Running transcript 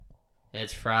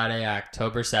It's Friday,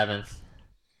 October 7th,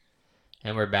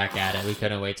 and we're back at it. We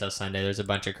couldn't wait till Sunday. There's a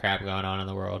bunch of crap going on in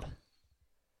the world.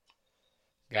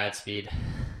 Godspeed.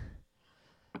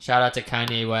 Shout out to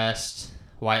Kanye West.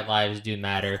 White lives do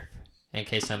matter, in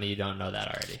case some of you don't know that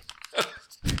already.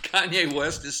 Kanye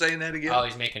West is saying that again? Oh,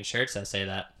 he's making shirts that say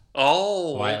that.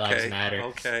 Oh, White okay. lives matter.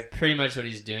 Okay. Pretty much what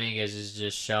he's doing is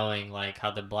just showing like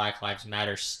how the Black Lives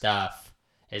Matter stuff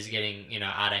is getting,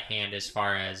 out of hand as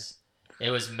far as it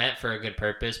was meant for a good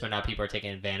purpose, but now people are taking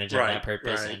advantage of that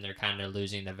purpose and they're kind of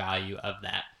losing the value of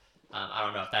that. I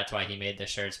don't know if that's why he made the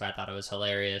shirts, but I thought it was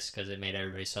hilarious because it made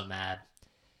everybody so mad.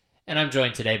 And I'm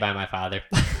joined today by my father.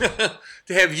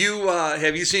 Have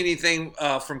you seen anything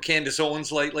from Candace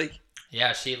Owens lately?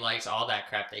 Yeah, she likes all that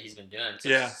crap that he's been doing. So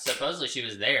yeah. Supposedly she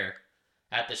was there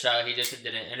at the show. He just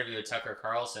did an interview with Tucker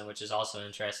Carlson, which is also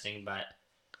interesting. But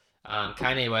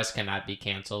Kanye West cannot be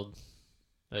canceled,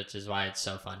 which is why it's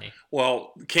so funny.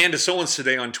 Well, Candace Owens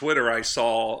today on Twitter, I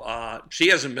saw, she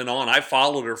hasn't been on. I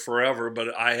followed her forever,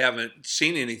 but I haven't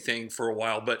seen anything for a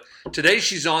while. But today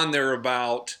she's on there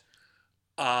about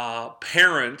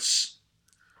parents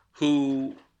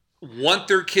who want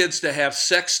their kids to have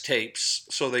sex tapes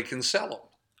so they can sell them.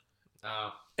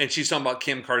 Oh. And she's talking about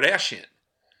Kim Kardashian.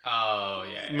 Oh,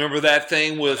 yeah. Remember that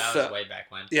thing with... that was way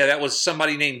back when. Yeah, that was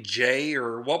somebody named Jay,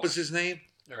 or what was his name?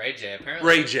 Ray J. Apparently,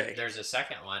 Ray J. There's a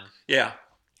second one. Yeah.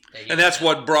 And that's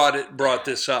what brought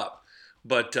this up.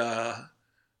 But,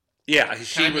 yeah.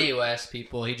 Kanye West,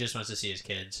 people, he just wants to see his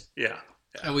kids. Yeah.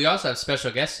 And we also have special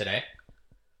guests today.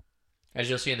 As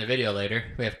you'll see in the video later,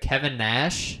 we have Kevin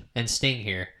Nash and Sting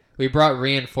here. We brought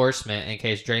reinforcement in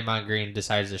case Draymond Green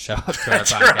decides to show up to our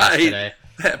podcast today.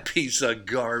 That piece of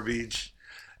garbage.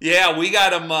 Yeah, we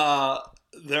got them.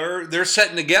 They're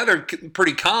sitting together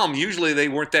pretty calm. Usually they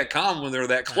weren't that calm when they're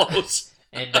that close.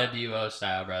 NWO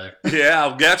style, brother.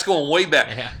 Yeah, that's going way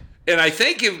back. Yeah. And I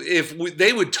think if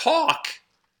they would talk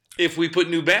if we put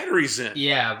new batteries in.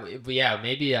 Yeah,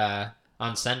 maybe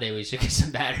on Sunday we should get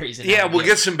some batteries in. Yeah, we'll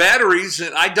get some batteries.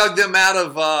 And I dug them out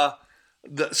of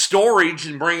the storage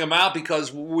and bring them out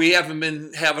because we haven't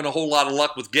been having a whole lot of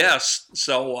luck with guests.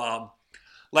 So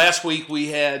last week we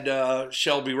had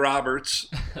Shelby Roberts,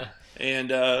 and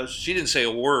she didn't say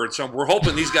a word. So we're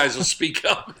hoping these guys will speak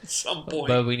up at some point.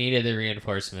 But we needed the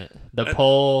reinforcement. The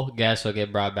poll guests will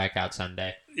get brought back out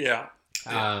Sunday. Yeah.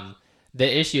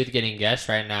 The issue with getting guests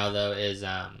right now, though, is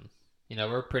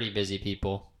we're pretty busy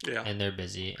people. Yeah. And they're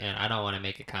busy, and I don't want to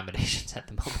make accommodations at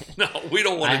the moment. No, we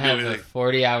don't want to do anything. I have a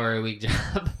 40-hour-a-week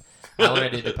job. I want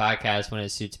to do the podcast when it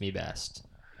suits me best.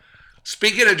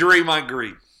 Speaking of Draymond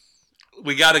Green,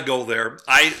 we got to go there.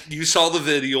 You saw the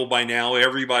video by now.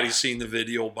 Everybody's seen the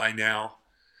video by now.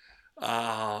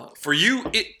 For you,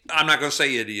 I'm not going to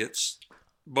say idiots,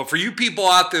 but for you people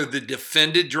out there that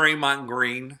defended Draymond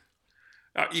Green,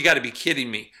 you got to be kidding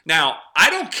me. Now, I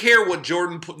don't care what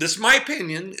Jordan put. This is my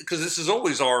opinion because this is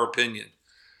always our opinion.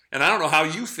 And I don't know how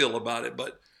you feel about it,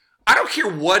 but I don't care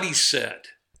what he said.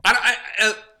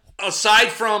 Aside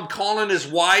from calling his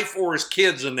wife or his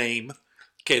kids a name,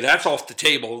 okay, that's off the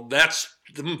table. That's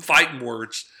them fighting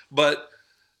words. But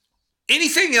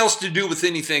anything else to do with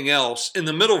anything else, in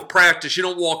the middle of practice, you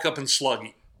don't walk up and slug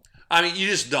him. I mean, you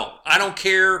just don't. I don't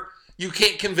care. You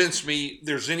can't convince me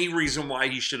there's any reason why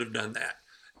he should have done that.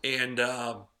 And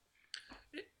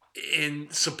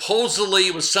supposedly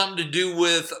it was something to do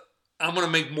with, I'm going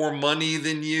to make more money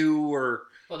than you, or...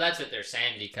 Well, that's what they're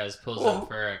saying because Poole's up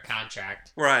for a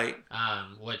contract. Right.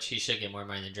 Which he should get more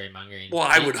money than Draymond Green. Well,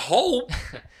 I would hope.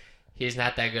 He's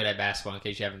not that good at basketball, in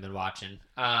case you haven't been watching.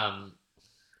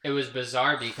 It was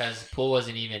bizarre because Poole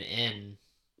wasn't even in,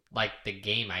 the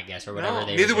game, I guess, or whatever. No,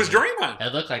 neither was Draymond.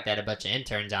 It looked like they had a bunch of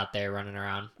interns out there running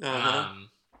around. Uh-huh.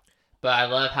 But I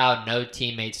love how no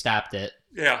teammate stopped it.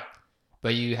 Yeah.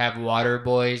 But you have water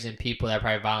boys and people that are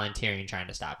probably volunteering trying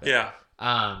to stop it. Yeah.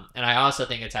 And I also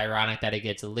think it's ironic that it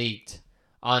gets leaked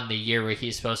on the year where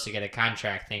he's supposed to get a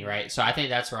contract thing, right? So I think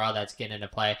that's where all that's getting into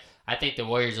play. I think the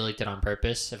Warriors leaked it on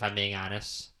purpose, if I'm being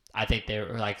honest. I think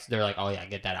they're like, oh yeah,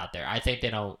 get that out there. I think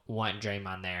they don't want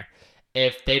Draymond there.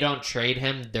 If they don't trade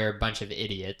him, they're a bunch of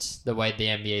idiots, the way the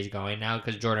NBA is going now,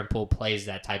 because Jordan Poole plays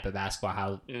that type of basketball,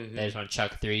 how they just want to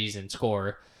chuck threes and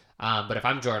score. But if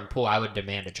I'm Jordan Poole, I would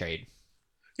demand a trade.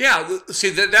 Yeah,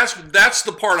 see, that's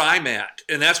the part I'm at.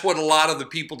 And that's what a lot of the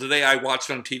people today I watched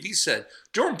on TV said.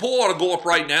 Jordan Poole ought to go up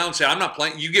right now and say, I'm not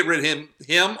playing. You get rid of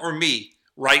him or me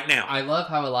right now. I love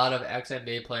how a lot of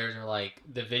ex-NBA players are like,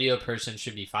 the video person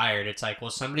should be fired. It's like, well,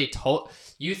 somebody told...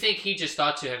 You think he just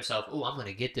thought to himself, oh, I'm going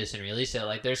to get this and release it.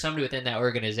 Like, there's somebody within that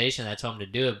organization that told him to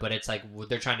do it, but it's like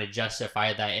they're trying to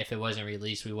justify that if it wasn't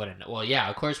released, we wouldn't know. Well, yeah,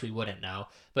 of course we wouldn't know.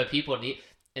 But people need...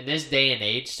 in this day and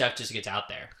age, stuff just gets out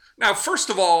there. Now, first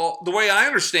of all, the way I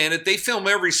understand it, they film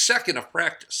every second of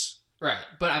practice. Right,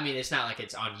 but I mean, it's not like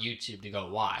it's on YouTube to go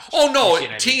watch. Oh no, You see what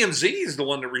I mean? TMZ is the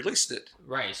one that released it.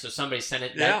 Right, so somebody sent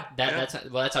it. Yeah, That's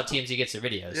how TMZ gets their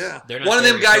videos. Yeah, They're not one of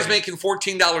there them guys recording.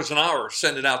 making $14 an hour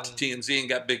sent it out to TMZ and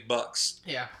got big bucks.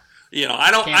 Yeah, You know,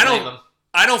 can't blame them.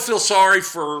 I don't feel sorry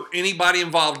for anybody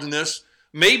involved in this.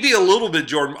 Maybe a little bit,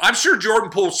 Jordan. I'm sure Jordan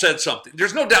Poole said something.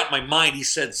 There's no doubt in my mind he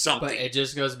said something. But it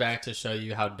just goes back to show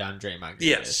you how dumb Draymond Green is.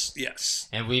 Yes, yes.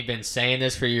 And we've been saying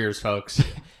this for years, folks.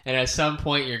 And at some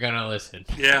point, you're gonna listen.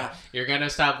 Yeah. You're gonna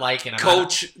stop liking him.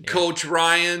 Coach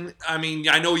Ryan, I mean,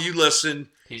 I know you listen.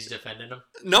 He's defending him.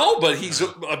 No, but he's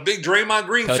a big Draymond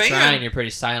Green Coach fan. Ryan, you're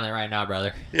pretty silent right now,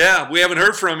 brother. Yeah, we haven't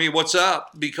heard from you. What's up?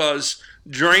 Because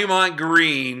Draymond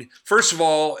Green, first of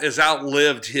all, has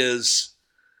outlived his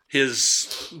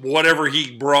whatever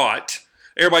he brought.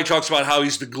 Everybody talks about how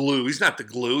he's the glue. He's not the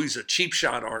glue. He's a cheap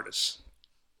shot artist.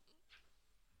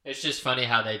 It's just funny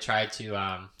how they try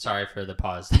to. Sorry for the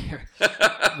pause there,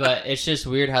 but it's just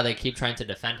weird how they keep trying to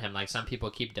defend him. Like some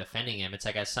people keep defending him. It's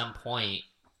like at some point,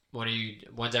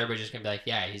 when's everybody just gonna be like,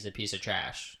 yeah, he's a piece of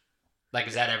trash? Like,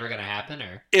 is that ever gonna happen?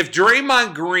 Or If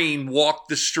Draymond Green walked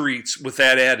the streets with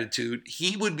that attitude,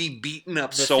 he would be beaten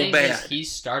up the so thing bad. is, he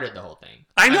started the whole thing.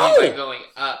 I mean, know. by going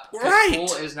up. 'Cause Right.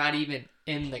 Poole is not even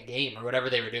in the game or whatever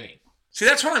they were doing. See,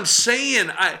 that's what I'm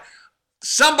saying.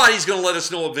 Somebody's going to let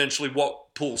us know eventually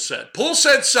what Poole said. Poole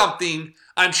said something,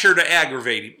 I'm sure, to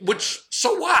aggravate him, which,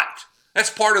 so what?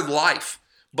 That's part of life.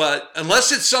 But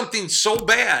unless it's something so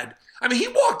bad, I mean, he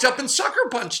walked up and sucker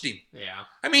punched him. Yeah.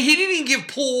 I mean, he didn't even give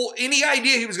Poole any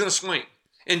idea he was going to swing.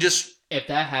 And just, If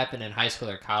that happened in high school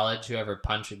or college, whoever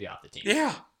punched would be off the team.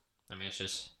 yeah. I mean, it's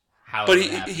just how But it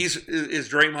would happen. is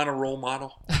Draymond a role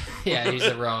model? Yeah, he's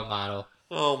a role model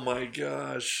Oh, my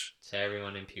gosh. to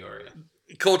everyone in Peoria.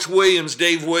 Coach Williams,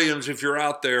 Dave Williams, if you're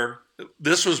out there,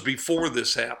 this was before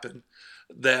this happened,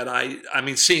 that I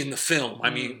mean, seeing the film. I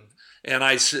mean, and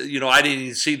I said, I didn't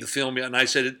even see the film yet, and I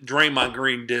said Draymond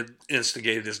Green did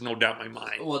instigate it. There's no doubt in my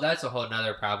mind. Well, that's a whole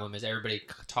nother problem is everybody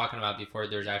talking about before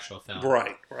there's actual film.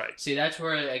 Right. See, that's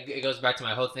where it goes back to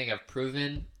my whole thing of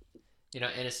proven,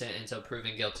 innocent until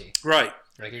proven guilty. Right.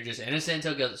 Like, you're just innocent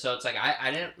until guilty. So it's like, I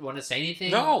didn't want to say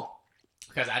anything. No.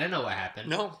 Because I didn't know what happened.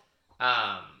 No.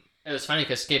 It was funny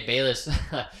because Skip Bayless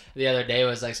the other day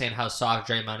was like saying how soft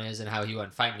Draymond is and how he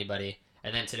wouldn't fight anybody.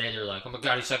 And then today they were like, oh my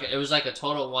God, he's sucking. It was like a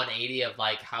total 180 of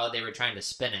like how they were trying to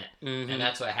spin it. Mm-hmm. And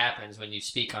that's what happens when you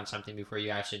speak on something before you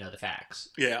actually know the facts.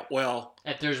 Yeah, well.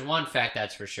 If there's one fact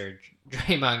that's for sure,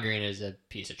 Draymond Green is a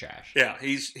piece of trash. Yeah,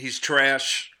 he's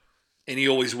trash, and he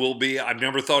always will be. I've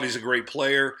never thought he's a great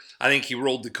player. I think he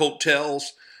rolled the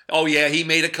coattails. Oh, yeah, he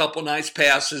made a couple nice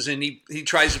passes, and he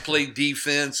tries to play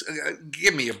defense.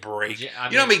 Give me a break. I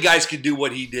mean, you know how many guys could do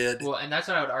what he did? Well, and that's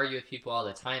what I would argue with people all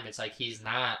the time. It's like he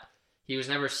was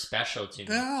never special to me.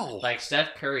 No. Like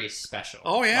Steph Curry's special.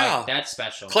 Oh, yeah. Like, that's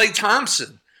special. Klay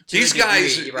Thompson. To a These degree,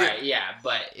 guys. right, yeah.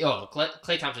 But,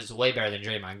 Klay Thompson's way better than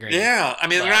Draymond Green. Yeah, I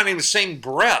mean, they're not even the same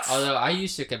breath. Although I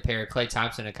used to compare Klay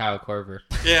Thompson to Kyle Korver.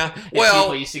 Yeah, And well.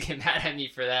 people used to get mad at me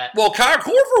for that. Well, Kyle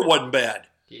Korver wasn't bad.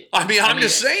 I mean, I'm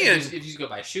just saying. If you just go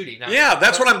by shooting. Now, Yeah,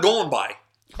 that's what I'm going by.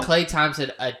 Klay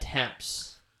Thompson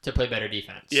attempts to play better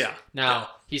defense. Yeah. Now,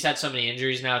 he's had so many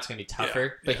injuries now, it's going to be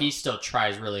tougher. But yeah. he still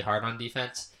tries really hard on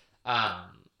defense.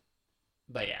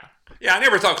 But yeah. Yeah, I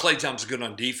never thought Klay Thompson was good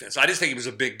on defense. I just think he was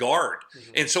a big guard.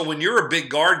 Mm-hmm. And so when you're a big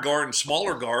guard and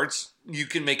smaller guards, you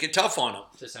can make it tough on them.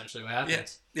 That's essentially what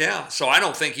happens. Yeah, so I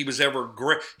don't think he was ever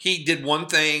great. He did one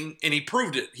thing, and he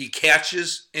proved it. He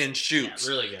catches and shoots. Yeah,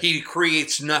 really good. He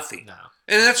creates nothing. No.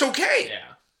 And that's okay.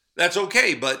 Yeah. That's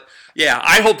okay. But, yeah,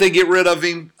 I hope they get rid of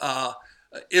him.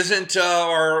 Isn't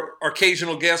our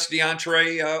occasional guest,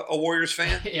 DeAndre, a Warriors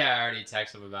fan? Yeah, I already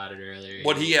texted him about it earlier.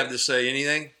 What'd he have to say?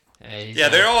 Anything? He's Yeah,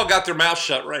 not- they all got their mouth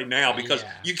shut right now because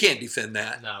Yeah. you can't defend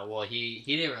that. No, well, he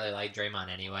didn't really like Draymond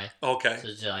anyway. Okay. So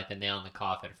it's just like the nail in the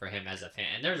coffin for him as a fan.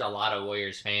 And there's a lot of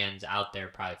Warriors fans out there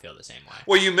probably feel the same way.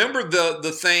 Well, you remember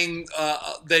the thing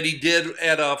that he did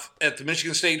at the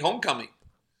Michigan State homecoming,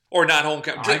 or not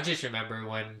homecoming? I just remember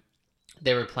when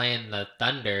they were playing the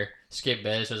Thunder. Skip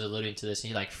Bayless was alluding to this, and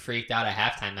he like freaked out at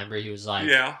halftime. Remember, he was like,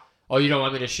 Yeah. "Oh, you don't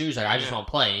want me to shoot?" He's like, "I just Yeah. won't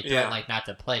play." He told Yeah. him like not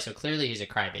to play. So clearly, he's a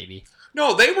crybaby.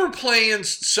 No, they were playing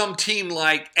some team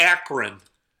like Akron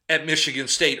at Michigan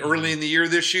State early in the year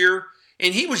this year,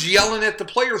 and he was yelling at the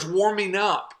players warming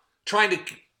up, trying to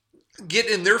get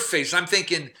in their face. I'm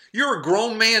thinking, you're a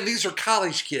grown man. These are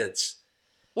college kids.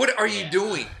 What are you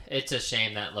doing? It's a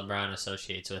shame that LeBron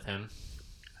associates with him.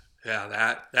 Yeah,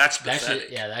 that's That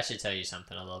pathetic. should tell you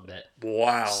something a little bit.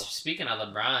 Wow. Speaking of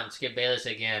LeBron, Skip Bayless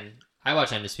again. I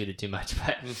watch Undisputed too much,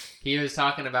 but he was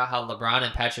talking about how LeBron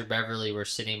and Patrick Beverly were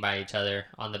sitting by each other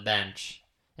on the bench,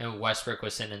 and Westbrook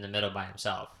was sitting in the middle by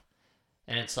himself.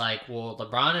 And it's like, well,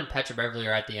 LeBron and Patrick Beverly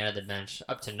are at the end of the bench,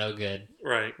 up to no good.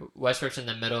 Right. Westbrook's in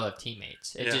the middle of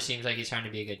teammates. It just seems like he's trying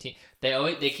to be a good team.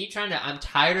 They keep trying to. I'm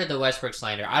tired of the Westbrook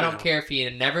slander. I don't care if he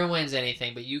never wins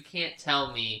anything, but you can't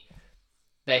tell me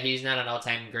that he's not an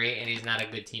all-time great and he's not a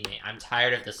good teammate. I'm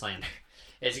tired of the slander.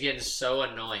 It's getting so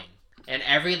annoying. And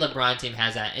every LeBron team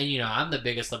has that. And, I'm the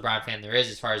biggest LeBron fan there is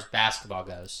as far as basketball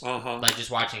goes. Like, just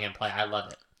watching him play. I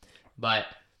love it. But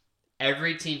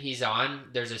every team he's on,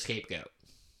 there's a scapegoat.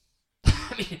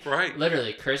 I mean, right.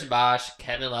 Literally, Chris Bosh,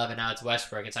 Kevin Love, and now it's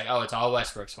Westbrook. It's like, oh, it's all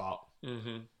Westbrook's fault.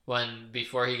 Mm-hmm. When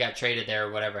before he got traded there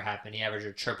or whatever happened, he averaged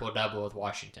a triple-double with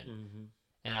Washington. Mm-hmm.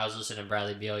 And I was listening to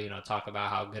Bradley Beal, talk about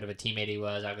how good of a teammate he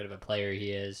was, how good of a player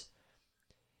he is.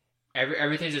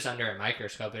 Everything's just under a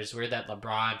microscope. It's weird that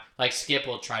LeBron, like Skip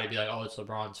will try to be like, oh, it's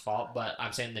LeBron's fault. But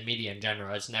I'm saying the media in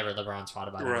general, it's never LeBron's fault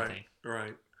about anything.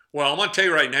 Right. Well, I'm going to tell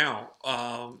you right now,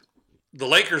 the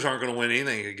Lakers aren't going to win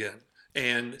anything again.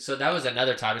 And so that was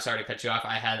another topic. Sorry to cut you off.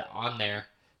 I had on there.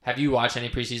 Have you watched any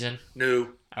preseason? No.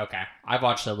 Okay. I've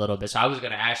watched a little bit. So I was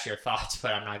going to ask your thoughts,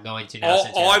 but I'm not going to now.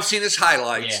 All I've seen is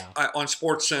highlights on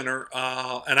SportsCenter.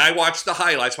 And I watch the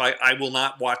highlights. I will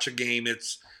not watch a game.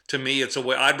 To me, it's a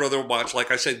way. I'd rather watch,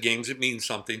 like I said, games that mean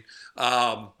something.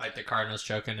 Like the Cardinals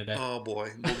choking today. Oh,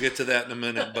 boy. We'll get to that in a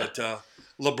minute. But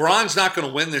LeBron's not going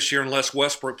to win this year unless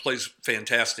Westbrook plays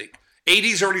fantastic.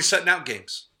 AD's already setting out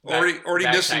games. Already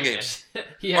missing games.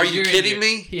 Are you kidding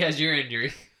me? He has your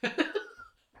injury.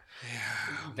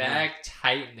 Back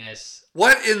tightness.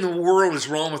 What in the world is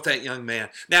wrong with that young man?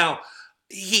 Now,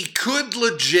 he could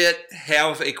legit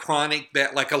have a chronic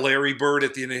back like a Larry Bird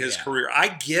at the end of his career. I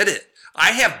get it.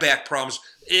 I have back problems.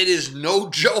 It is no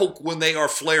joke when they are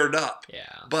flared up. Yeah.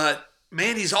 But,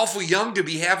 man, he's awful young to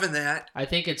be having that. I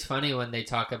think it's funny when they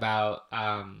talk about,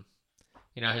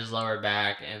 his lower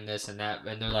back and this and that,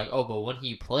 and they're like, oh, but when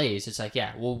he plays, it's like,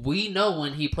 yeah, well, we know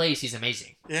when he plays, he's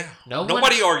amazing. Yeah.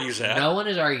 Nobody argues that. No one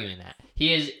is arguing that.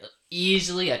 He is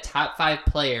easily a top 5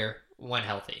 player when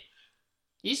healthy.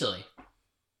 Easily.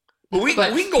 But we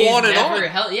can go on and on.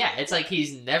 It's like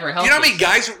he's never healthy. You know how many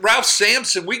guys, Ralph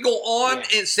Sampson, we go on,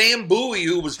 and Sam Bowie,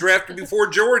 who was drafted before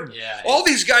Jordan. All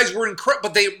these guys were incredible,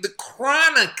 but they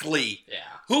chronically. Yeah.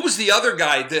 Who was the other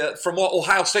guy from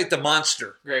Ohio State, the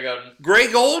monster? Greg Oden.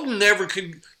 Greg Oden never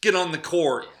could get on the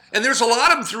court. Yeah. And there's a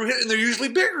lot of them through it, and they're usually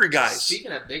bigger guys.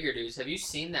 Speaking of bigger dudes, have you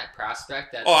seen that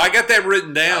prospect? I got that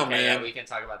written down, man. Yeah, we can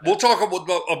talk about that. We'll talk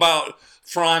about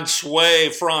Francois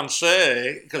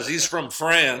Francais, because he's from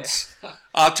France. Yeah.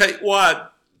 I'll tell you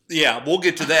what. Yeah, we'll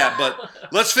get to that. But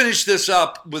let's finish this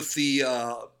up with the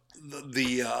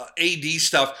AD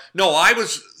stuff. No,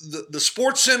 the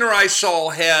SportsCenter I saw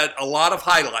had a lot of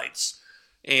highlights,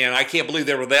 and I can't believe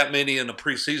there were that many in a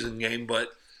preseason game. But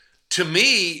to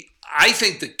me, I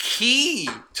think the key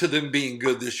to them being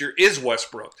good this year is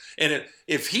Westbrook. And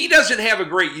if he doesn't have a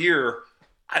great year,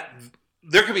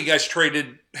 there could be guys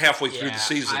traded halfway through the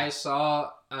season. I saw.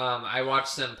 I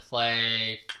watched them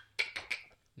play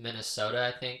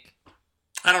Minnesota, I think.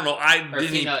 I don't know.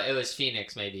 It was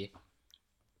Phoenix, maybe.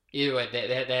 Either way,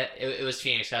 it was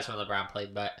Phoenix. That's when LeBron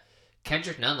played. But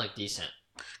Kendrick Nunn looked decent.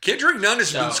 Kendrick Nunn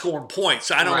has been scoring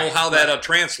points. I don't know how that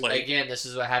translates. Again, this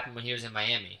is what happened when he was in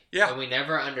Miami. Yeah. And we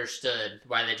never understood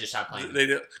why they just stopped playing.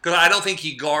 Because I don't think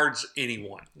he guards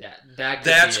anyone. Yeah,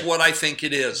 that's what I think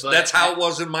it is. But that's how it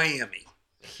was in Miami.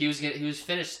 He was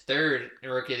finished 3rd in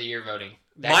Rookie of the Year voting.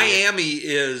 Miami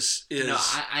is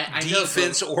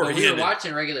defense oriented. We were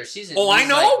watching regular season. I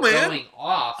know, man. Going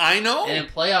off. I know. And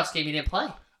in playoffs game, he didn't play.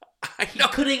 I know.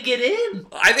 He couldn't get in.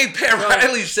 I think Pat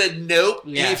Riley said nope.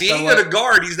 Yeah, if he ain't going to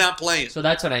guard, he's not playing. So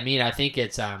that's what I mean. I think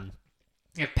it's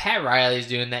if Pat Riley's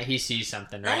doing that, he sees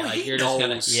something, right? Like you're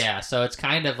knows. Just gonna so it's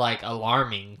kind of like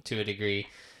alarming to a degree.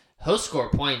 He'll score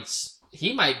points.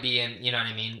 He might be in, you know what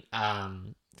I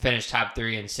mean? Finish top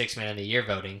 3 in 6 Man of the Year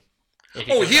voting.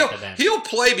 He'll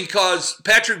play because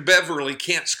Patrick Beverly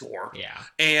can't score. Yeah.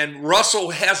 And Russell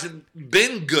hasn't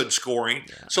been good scoring.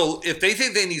 Yeah. So if they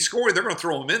think they need scoring, they're going to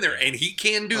throw him in there, and he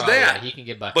can do that. Yeah, he can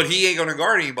get buckets. But he ain't going to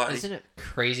guard anybody. Isn't it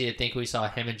crazy to think we saw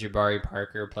him and Jabari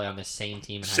Parker play on the same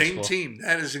team in high school? Same team.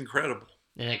 That is incredible.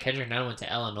 And then Kendrick Nunn went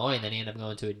to Illinois, and then he ended up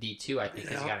going to a D2, I think,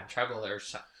 because he got in trouble.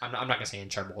 I'm not going to say in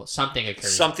trouble. Something occurred.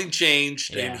 Something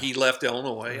changed, and he left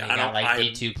Illinois. And he got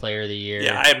D2 Player of the Year.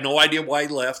 Yeah, I have no idea why he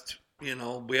left. We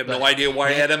have no idea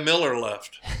why Adam Miller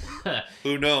left.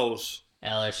 Who knows?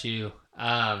 LSU.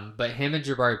 But him and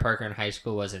Jabari Parker in high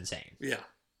school was insane. Yeah.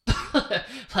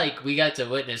 like we got to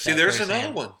witness. See, that there's firsthand.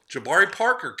 another one. Jabari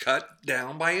Parker cut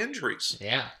down by injuries.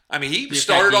 Yeah, I mean, he Just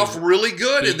started got off really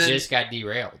good, he and then just got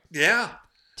derailed. yeah,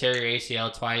 Terry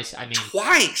ACL twice. I mean,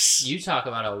 twice. you talk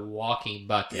about a walking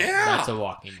bucket. Yeah. That's a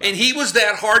walking bucket. And he was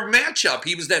that hard matchup.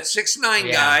 He was that 6'9"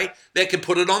 Yeah. guy that could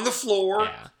put it on the floor.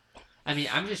 Yeah. I mean,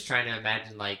 I'm just trying to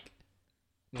imagine like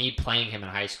me playing him in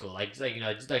high school, like just being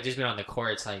on the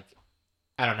court. It's like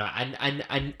I don't know.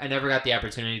 I never got the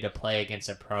opportunity to play against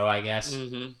a pro. I guess.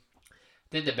 Mm-hmm. I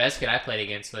think the best kid I played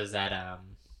against was that.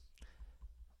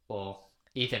 Well,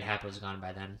 Ethan Happ was gone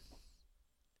by then,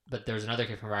 but there was another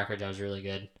kid from Rockridge that was really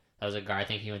good. That was a guard. I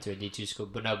think he went to a D2 school,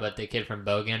 but the kid from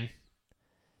Bogan.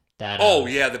 That. Oh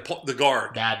yeah, the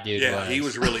guard. That dude. Yeah, he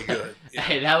was really good. Yeah.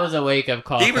 Hey, that was a wake up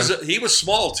call. He was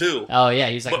small too. Oh yeah,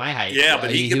 he's like But- my height. yeah, but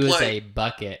he could was play. a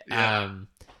bucket. Yeah.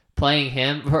 Playing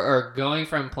him or going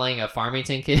from playing a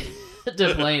Farmington kid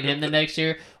to playing him the next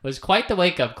year was quite the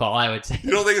wake up call, I would say. You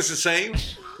don't think it's the same?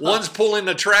 One's pulling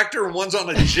a tractor and one's on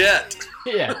a jet.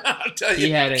 Yeah, I'll tell you.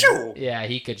 he had Phew.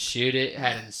 he could shoot it,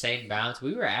 had insane bounce.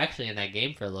 We were actually in that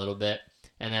game for a little bit,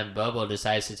 and then Bobo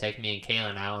decides to take me and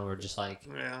Kalen out, and we're just like,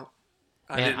 Yeah.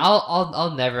 man,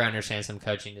 I'll never understand some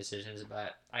coaching decisions,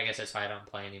 but I guess that's why I don't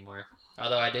play anymore.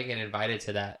 Although I did get invited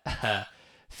to that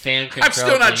fan control. I'm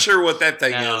still not thing. sure what that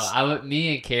thing No, is.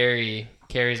 me and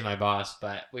Carrie's my boss,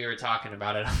 but we were talking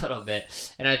about it a little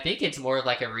bit, and I think it's more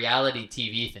like a reality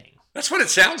TV thing. That's what it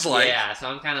sounds like. Yeah, so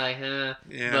I'm kind of like,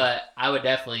 Yeah. but I would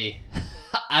definitely,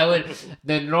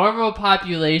 the normal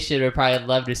population would probably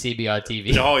love to see me on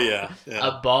TV. Oh yeah. Yeah.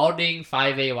 A balding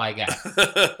 5'8" white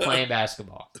guy playing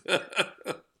basketball,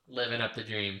 living up the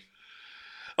dream.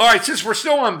 All right, since we're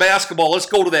still on basketball, let's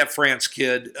go to that France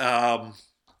kid.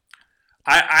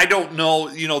 I don't know.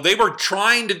 You know, they were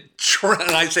trying to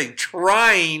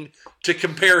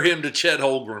compare him to Chet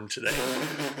Holmgren today.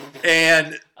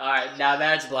 And All right, now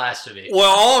that's blasphemy. well,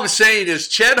 all I'm saying is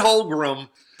Chet Holmgren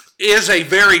is a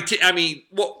very. I mean,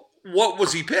 what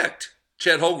was he picked?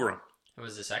 Chet Holmgren. It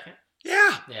was the second.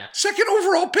 Yeah, Yeah. second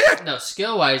overall pick. No,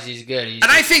 skill wise, he's good. He's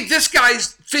And I think this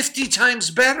guy's 50 times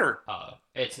better. oh,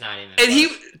 it's not even. And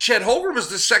close. Chet Holmgren was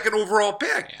the second overall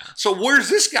pick. Yeah. So where's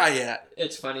this guy at?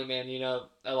 It's funny, man. You know,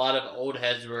 a lot of old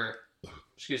heads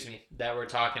that were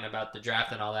talking about the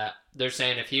draft and all that. They're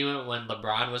saying if he went when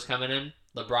LeBron was coming in,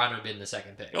 LeBron would have been the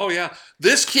second pick. Oh, yeah.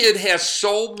 This kid has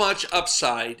so much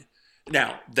upside.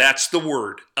 Now, that's the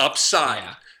word, upside.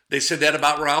 Yeah. They said that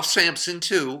about Ralph Sampson,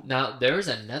 too. Now, there was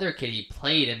another kid he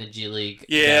played in the G League.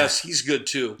 Yes, he's good,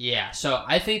 too. Yeah, so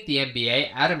I think the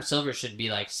NBA, Adam Silver should be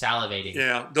like salivating.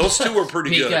 Yeah, those two were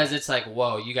pretty good. Because it's like,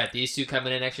 whoa, you got these two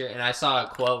coming in next year. And I saw a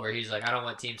quote where he's like, I don't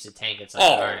want teams to tank. It's like,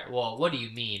 Oh. all right, well, what do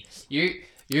you mean? You're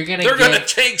gonna They're get. going to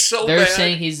tank so They're bad.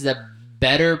 saying he's the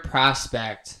better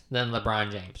prospect than LeBron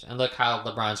James. And look how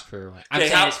LeBron's career went. I'm Okay,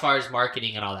 saying how- as far as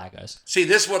marketing and all that goes. See,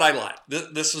 this is what I like.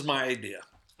 This is my idea.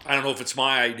 I don't know if it's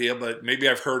my idea, but maybe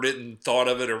I've heard it and thought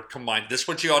of it or combined. This is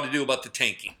what you ought to do about the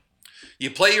tanking. You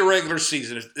play your regular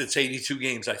season. It's 82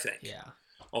 games, I think. Yeah.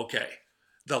 Okay.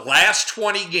 The last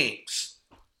 20 games,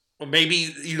 or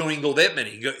maybe you don't even go that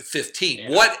many, you go 15. Yeah.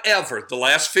 Whatever. The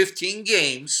last 15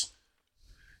 games,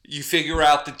 you figure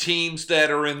out the teams that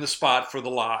are in the spot for the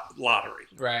lottery.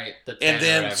 Right. The 10 And or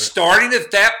then whatever. starting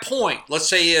at that point, let's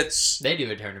say it's, They do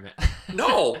a tournament.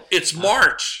 no, it's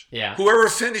March. Yeah. Whoever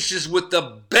finishes with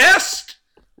the best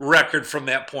record from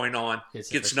that point on Gets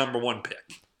the gets first- number one pick.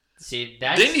 See,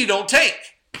 that's Then you don't tank.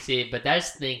 but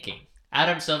that's thinking.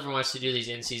 Adam Silver wants to do these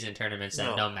in-season tournaments that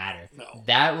No. don't matter. No.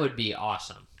 That would be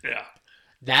awesome. Yeah.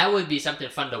 That would be something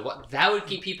fun to watch. That would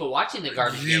keep people watching the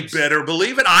garbage You games. better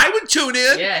believe it. I would tune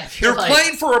in. Yeah, if They're you're like-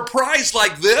 playing for a prize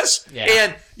like this.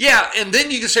 Yeah. And then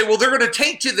you can say, well, they're going to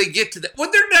tank till they get to that. Well,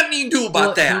 there's nothing you can do about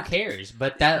Well, that. Who cares?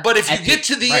 But that. But if you at get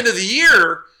to the right. end of the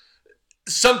year,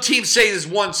 some teams say has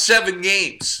won 7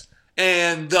 games,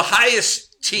 and the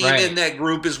highest team Right. in that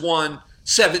group has won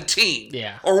 17.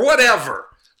 Yeah. Or whatever.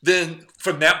 Then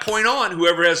from that point on,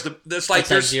 whoever has that's like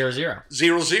It's like there's 0-0.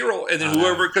 0-0, and then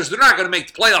whoever, because they're not going to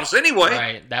make the playoffs anyway.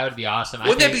 Right. That would be awesome.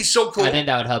 Wouldn't that be so cool? I think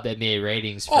that would help NBA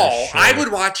ratings. For Oh, sure. I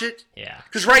would watch it. Yeah.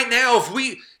 Because right now,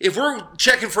 if we're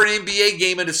checking for an NBA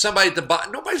game and it's somebody at the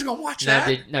bottom, nobody's going to watch Now,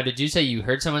 that. did you say you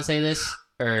heard someone say this,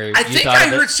 or I you think thought I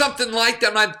of it? heard something like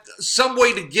that. Some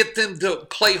way to get them to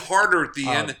play harder at the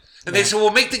Oh, end. And they man. said,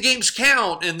 well, make the games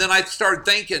count. And then I started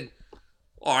thinking,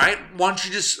 all right, why don't you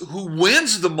just, who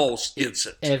wins the most gets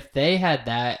it. If they had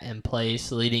that in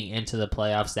place leading into the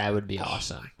playoffs, that would be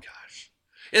awesome. Gosh.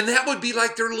 And that would be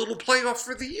like their little playoff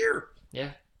for the year. Yeah.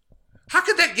 How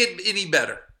could that get any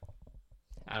better?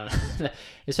 I don't know.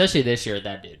 Especially this year with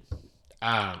that dude.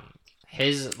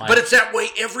 His like, but it's that way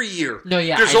every year. no,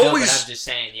 yeah, There's I know, always but I'm just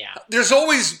saying, yeah, there's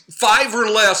always 5 or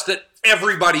less that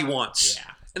everybody wants.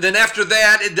 yeah, And then after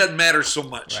that, it doesn't matter so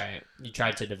much. right. You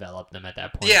tried to develop them at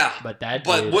that point, Yeah, but that,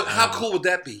 but dude, how cool would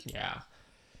that be? Yeah,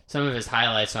 some of his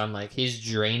highlights, I'm like, he's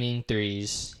draining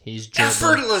threes, he's dribbling.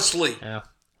 Effortlessly. Yeah.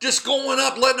 Just going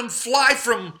up, letting them fly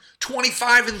from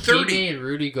 25 and 30. He made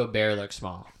Rudy Gobert look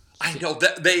small. I know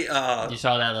that they. You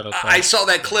saw that little clip? I saw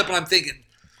that clip and I'm thinking,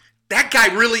 that guy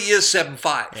really is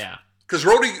 7'5". Yeah. Because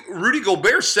Rudy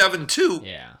Gobert's 7'2".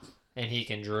 Yeah. And he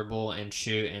can dribble and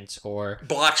shoot and score.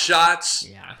 Block shots.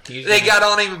 Yeah. They got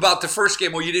on him about the first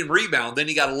game. Well, you didn't rebound. Then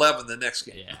he got 11 the next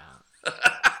game. Yeah.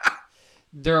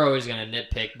 They're always going to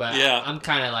nitpick, but Yeah. I'm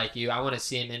kind of like you. I want to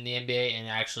see him in the NBA and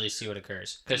actually see what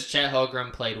occurs. Because Chet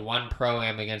Holmgren played one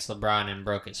pro-am against LeBron and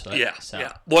broke his foot. Yeah. So.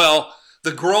 Yeah. Well,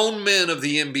 the grown men of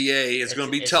the NBA is going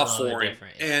to be It's tough a little for him.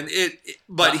 different, yeah. And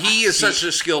but he is such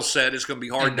a skill set. It's going to be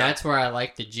hard. And that's where I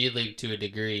like the G League to a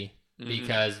degree.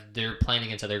 Because they're playing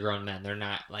against other grown men. They're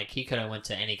not like he could have went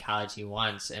to any college he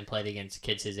wants and played against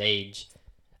kids his age.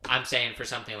 I'm saying for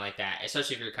something like that,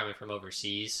 especially if you're coming from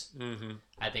overseas,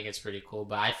 I think it's pretty cool.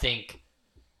 But I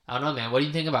don't know, man. What do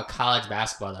you think about college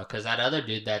basketball though? Because that other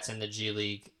dude that's in the G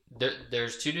League,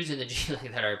 there's 2 dudes in the G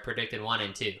League that are predicted 1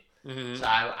 and 2. So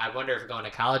I wonder if going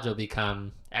to college will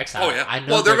become exile. Oh yeah. I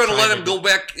know Well, they're going to let trying him go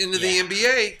back into the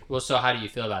NBA. Well, so how do you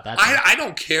feel about that? I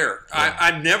don't care. Yeah.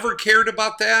 I've never cared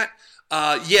about that.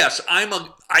 Yes,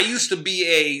 I used to be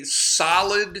a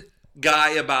solid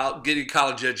guy about getting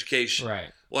college education. Right.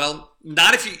 Well,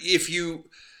 not if you.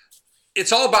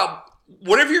 It's all about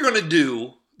whatever you're going to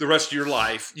do the rest of your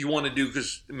life. You want to do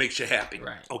because it makes you happy.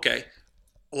 Right. Okay.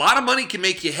 A lot of money can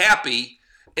make you happy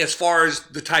as far as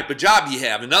the type of job you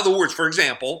have. In other words, for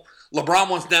example, LeBron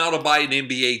wants now to buy an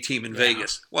NBA team in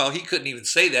Vegas. Well, he couldn't even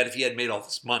say that if he hadn't made all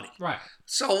this money. Right.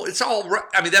 So it's all right.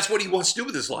 I mean, that's what he wants to do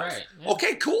with his life. Right, yeah.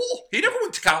 Okay, cool. He never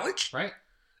went to college. Right.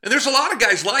 And there's a lot of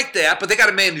guys like that, but they got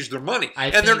to manage their money. I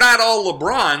And think- they're not all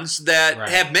LeBrons that Right.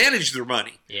 have managed their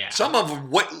money. Yeah. Some of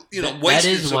them, That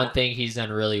wasted is some. one thing he's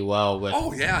done really well with.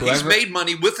 Oh, yeah. He's made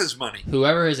money with his money.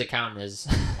 Whoever his accountant is,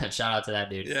 shout out to that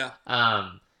dude. Yeah.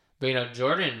 But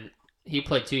Jordan, he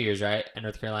played 2 years, right, in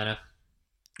North Carolina.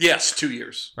 Yes, 2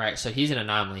 years. Right, so he's an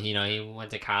anomaly. He went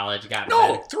to college, got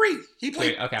No, better. 3. He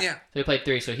played. Okay, Yeah. so he played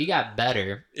 3, so he got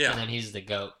better. Yeah. And then he's the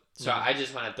GOAT. So I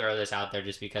just want to throw this out there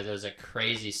just because it was a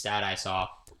crazy stat I saw.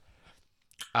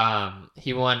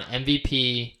 He won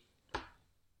MVP.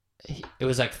 It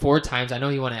was like 4 times. I know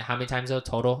he won it. How many times though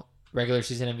total? Regular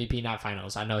season MVP, not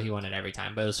finals. I know he won it every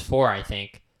time, but it was 4, I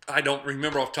think. I don't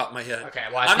remember off the top of my head. Okay,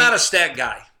 well, I'm not a stat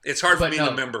guy. It's hard for me to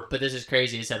remember. But this is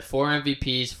crazy. It said 4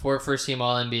 MVPs, 4 first-team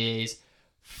All-NBAs,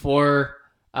 4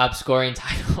 scoring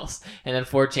titles, and then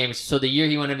 4 championships. So the year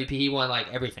he won MVP, he won like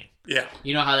everything. Yeah.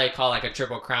 You know how they call like a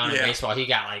triple crown in Yeah. baseball? He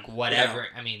got like whatever.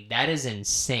 I mean, that is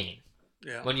insane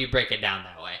Yeah. when you break it down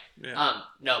that way. Yeah.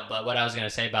 No, but what I was gonna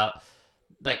say about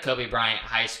like Kobe Bryant,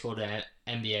 high school to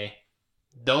NBA,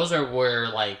 those are where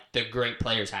like the great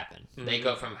players happen. They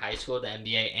go from high school to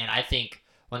NBA, and I think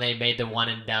when they made the one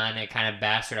and done, it kind of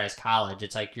bastardized college.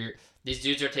 It's like these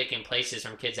dudes are taking places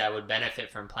from kids that would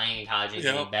benefit from playing in college and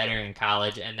getting better in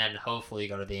college, and then hopefully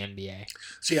go to the NBA.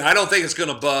 See, I don't think it's going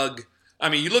to bug. I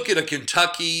mean, you look at a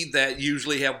Kentucky that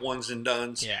usually have ones and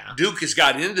dones. Yeah. Duke has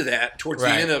got into that towards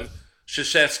Right. the end of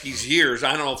Krzyzewski's years.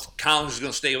 I don't know if Collins is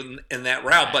going to stay in that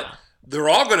route, but they're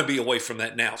all going to be away from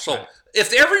that now. So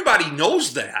if everybody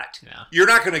knows that, you're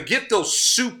not going to get those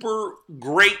super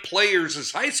great players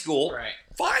as high school. Right.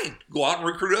 Fine. Go out and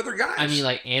recruit other guys. I mean,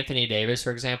 like Anthony Davis,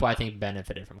 for example, I think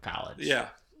benefited from college. Yeah.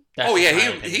 That's Oh, just my yeah.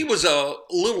 opinion. He was a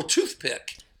little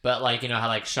toothpick. But like, you know how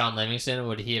like Sean Livingston,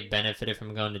 would he have benefited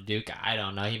from going to Duke? I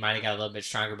don't know. He might have got a little bit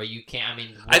stronger, but you can't. I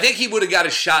mean, I think he would have got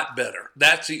a shot better.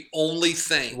 That's the only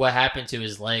thing. what happened to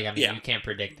his leg? I mean, Yeah. you can't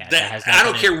predict that. I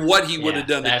don't care what he would have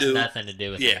done that to do. has nothing to do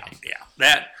with Yeah, anything. yeah.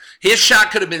 That his shot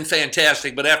could have been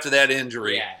fantastic, but after that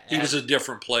injury, he was a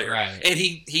different player. Right. And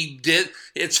he did.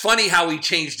 It's funny how he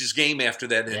changed his game after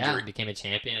that Yeah, he injury. became a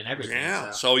champion and everything.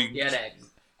 Yeah. So So he had a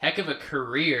heck of a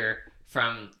career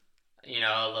from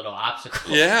a little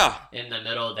obstacle. yeah, In the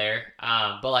middle there.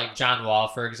 But like John Wall,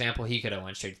 for example, he could have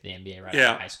went straight to the NBA right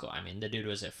out of high school. I mean, the dude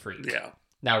was a freak. yeah.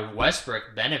 Now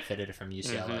Westbrook benefited from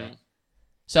UCLA. Mhm.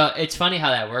 So it's funny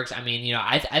how that works. I mean,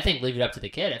 I think leave it up to the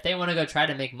kid. If they want to go try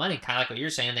to make money, kind of like what you're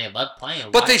saying, they love playing.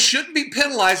 But why- they shouldn't be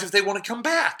penalized if they want to come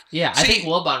back. Yeah, See- I think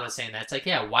Wilbon was saying that. It's like,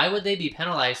 yeah, why would they be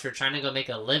penalized for trying to go make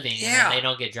a living and Yeah. then they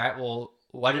don't get drafted? Well,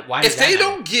 why does If that they matter?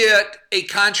 don't get a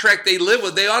contract they live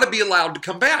with, they ought to be allowed to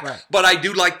come back. Right. But I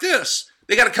do like this.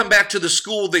 they got to come back to the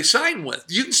school they sign with.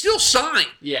 You can still sign.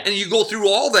 Yeah. And you go through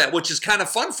all that, which is kind of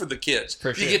fun for the kids.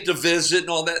 For sure. You get to visit and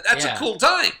all that. That's a cool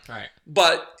time. Right.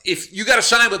 But if you got to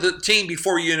sign with a team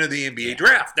before you enter the NBA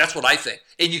draft, that's what I think.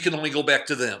 And you can only go back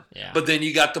to them. Yeah. But then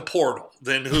you got the portal.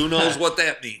 Then who knows what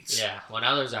that means. Yeah. Well,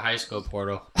 now there's a high school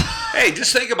portal. Hey,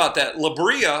 just think about that. La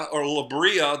Brea,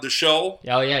 the show.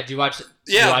 Oh, yeah. Did you watch it?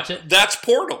 That's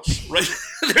portals, right?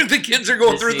 The kids are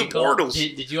going through the portals.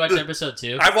 Did you watch episode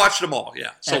 2? I've watched them all, yeah.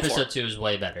 Episode 2 is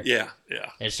way better. Yeah.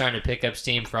 It's starting to pick up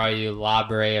steam for all you La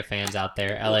Brea fans out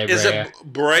there. LA Brea. Is it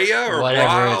Brea or whatever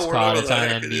Bra, it's or called? whatever It's the on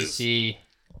heck it NBC.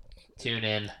 Tune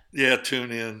in. Yeah,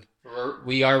 tune in.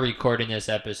 We are recording this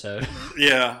episode.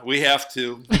 Yeah, we have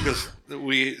to because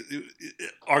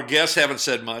our guests haven't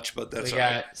said much, but that's we all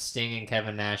got right. Sting and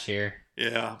Kevin Nash here.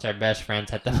 Yeah. It's our best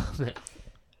friends at the moment.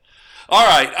 All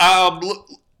right.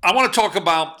 I want to talk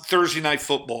about Thursday Night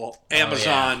Football,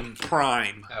 Amazon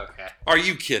Prime. Okay. Are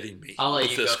you kidding me? I'll let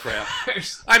with you this go crap?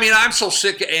 first. I mean, I'm so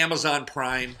sick of Amazon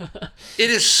Prime. It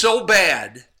is so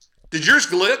bad. Did yours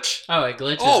glitch? Oh, it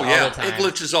glitches Oh, all yeah. the time. It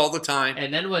glitches all the time.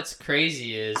 And then what's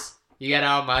crazy is you got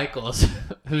Al Michaels,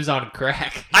 who's on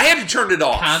crack, I had to turn it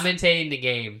off. commentating the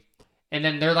game. And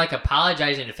then they're like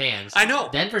apologizing to fans. I know.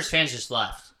 Denver's fans just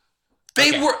left. They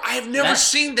Okay. were. I have never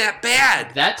seen that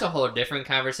bad. That's a whole different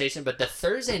conversation. But the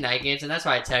Thursday night games, and that's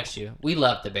why I text you. We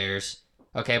love the Bears,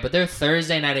 okay? But they're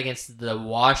Thursday night against the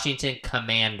Washington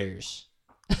Commanders,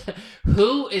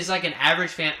 who is like an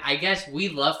average fan. I guess we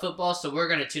love football, so we're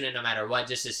gonna tune in no matter what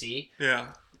just to see. Yeah.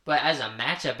 But as a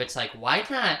matchup, it's like, why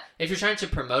not? If you're trying to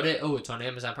promote it, oh, it's on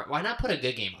Amazon Prime. Why not put a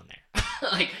good game on there?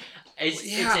 Like, it's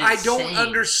I don't insane.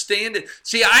 understand it.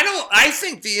 See, I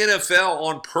think the NFL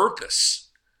on purpose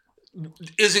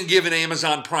isn't giving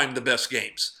Amazon Prime the best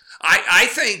games. I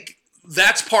think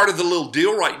that's part of the little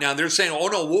deal right now. They're saying, oh,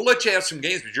 no, we'll let you have some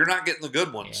games, but you're not getting the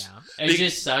good ones. Yeah. It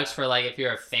just sucks for, like, if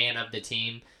you're a fan of the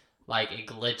team, like, it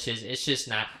glitches. It's just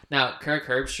not. Now, Kirk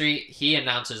Herbstreit, he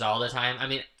announces all the time. I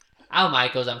mean, Al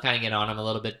Michaels, I'm kind of getting on him a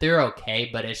little bit. They're okay,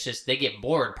 but it's just they get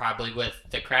bored probably with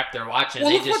the crap they're watching.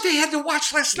 Well, look what they had to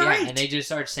watch last night. And they just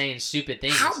start saying stupid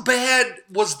things. How bad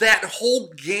was that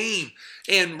whole game?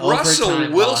 And Overtime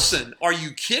Russell Wilson, are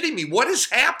you kidding me? What has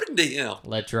happened to him?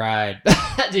 Let's ride.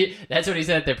 Dude, that's what he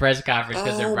said at the press conference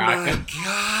because they're rocking. Oh,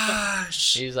 my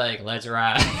gosh. He's like, let's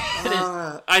ride.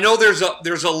 I know there's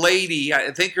a lady,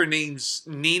 I think her name's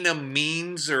Nina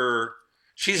Means, or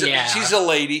she's a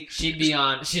lady. She'd be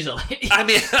on. She's a lady. I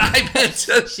mean,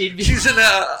 she's in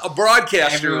a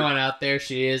broadcaster. Everyone out there,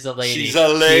 she is a lady. She's a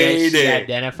lady. She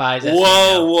identifies as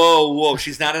whoa.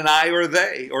 She's not an I or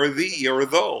they or thee or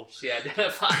though. She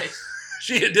identifies.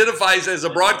 She identifies as a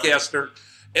broadcaster.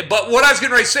 But what I was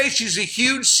going to say, she's a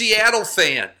huge Seattle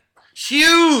fan.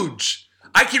 Huge.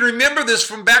 I can remember this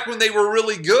from back when they were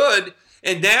really good.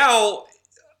 And now,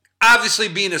 obviously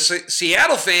being a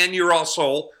Seattle fan, you're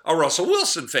also a Russell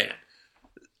Wilson fan.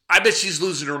 I bet she's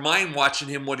losing her mind watching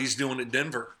him, what he's doing at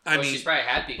Denver. I mean, she's probably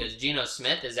happy because Geno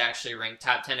Smith is actually ranked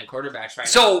top 10 in quarterbacks right now.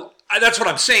 So that's what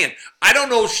I'm saying. I don't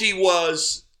know if she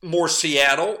was more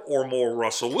Seattle or more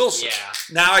Russell Wilson. Yeah.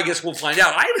 Now I guess we'll find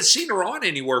out. I haven't seen her on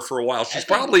anywhere for a while. She's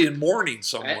probably in mourning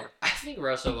somewhere. I think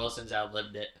Russell Wilson's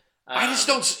outlived it. I just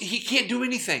don't. He can't do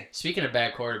anything. Speaking of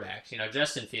bad quarterbacks,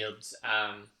 Justin Fields,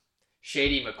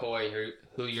 Shady McCoy,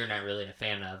 who you're not really a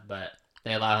fan of, but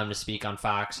they allow him to speak on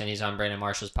Fox, and he's on Brandon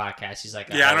Marshall's podcast. He's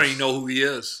like, I don't even know who he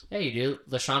is. Yeah, you do.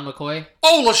 LaShawn McCoy.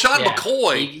 Oh, LaShawn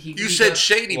McCoy. He said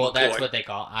Shady well, McCoy. That's what they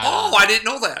call. I didn't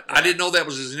know that. Yeah. I didn't know that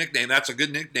was his nickname. That's a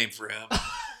good nickname for him.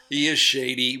 He is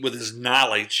shady with his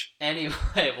knowledge. Anyway,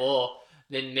 well,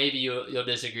 then maybe you'll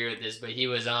disagree with this, but he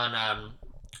was on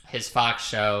his Fox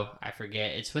show. I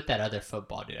forget. It's with that other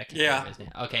football dude. I can't remember his name.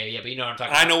 Okay, yeah, but you know what I'm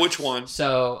talking about. I know which one.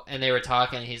 So, and they were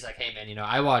talking, and he's like, hey, man,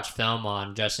 I watch film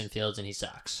on Justin Fields, and he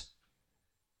sucks.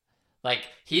 Like,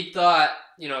 he thought,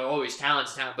 oh, he's talent,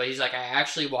 but he's like, I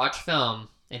actually watch film,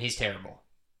 and he's terrible.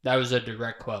 That was a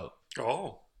direct quote.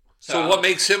 Oh. So what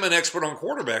makes him an expert on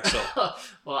quarterbacks, though?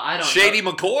 Well, I don't know. Shady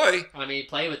McCoy. I mean, he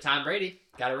played with Tom Brady.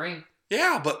 Got a ring.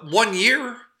 Yeah, but 1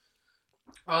 year.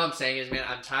 All I'm saying is, man,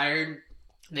 I'm tired.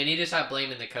 They need to stop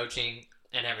blaming the coaching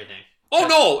and everything. Oh,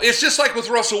 no. It's just like with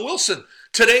Russell Wilson.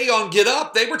 Today on Get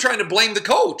Up, they were trying to blame the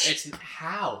coach. It's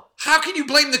how? How can you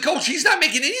blame the coach? He's not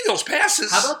making any of those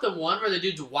passes. How about the one where the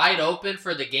dude's wide open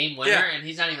for the game winner and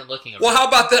he's not even looking around? Well, how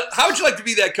about that? How would you like to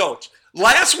be that coach?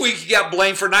 Last week, you got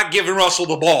blamed for not giving Russell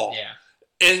the ball.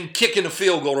 Yeah. And kicking a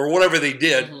field goal or whatever they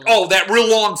did. Mm-hmm. Oh, that real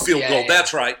long field goal. Yeah.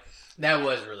 That's right. That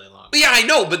was really long. Yeah, I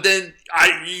know, but then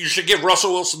you should give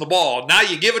Russell Wilson the ball. Now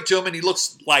you give it to him and he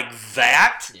looks like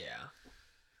that. Yeah.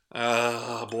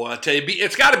 Boy, I tell you,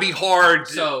 it's got to be hard.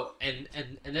 So, and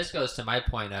this goes to my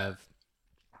point of,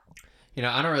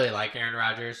 I don't really like Aaron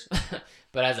Rodgers,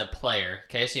 but as a player,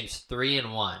 okay, it seems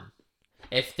 3-1.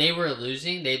 If they were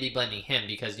losing, they'd be blaming him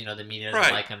because the media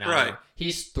doesn't like him now. Right.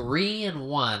 He's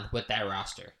 3-1 with that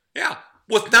roster. Yeah,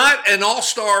 with not an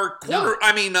all-star No.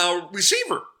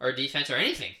 receiver Or defense or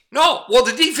anything. No, well,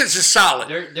 the defense is solid.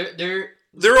 They're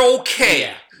okay.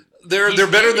 Yeah. They're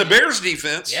better than the Bears'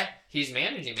 defense. Yeah, he's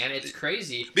managing, man. It's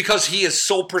crazy because he is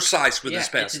so precise with his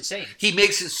passes. It's insane. He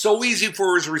makes it so easy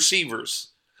for his receivers.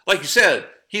 Like you said,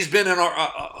 he's been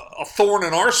a thorn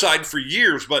in our side for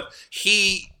years, but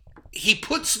he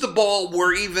puts the ball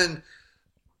where even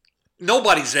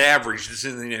nobody's average is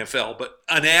in the NFL, but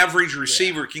an average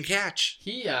receiver can catch.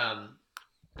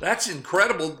 That's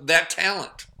incredible, that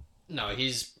talent. No,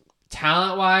 he's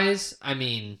talent-wise,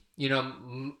 Patrick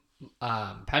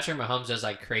Mahomes does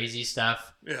like crazy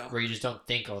stuff where you just don't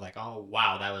think, oh,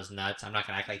 wow, that was nuts. I'm not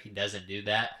going to act like he doesn't do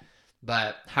that.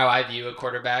 But how I view a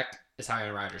quarterback is how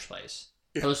Aaron Rodgers plays.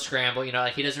 Yeah. He'll scramble,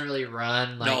 he doesn't really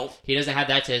run. No. He doesn't have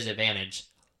that to his advantage.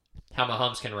 How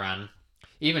Mahomes can run.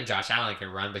 Even Josh Allen can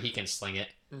run, but he can sling it.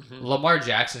 Mm-hmm. Lamar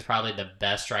Jackson's probably the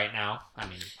best right now.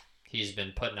 He's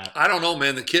been putting up. I don't know,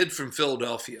 man. The kid from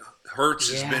Philadelphia,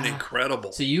 Hurts, has been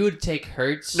incredible. So you would take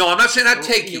Hurts? No, I'm not saying I'd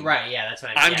take him. Right, yeah, that's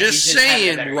what I'm just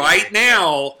saying right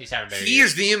now, he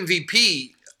is the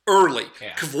MVP early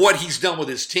of what he's done with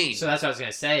his team. So that's what I was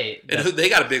going to say. And they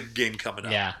got a big game coming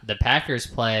up. Yeah, the Packers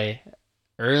play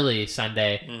early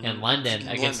Sunday in London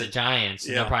against the Giants.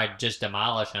 And they'll probably just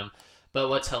demolish them. But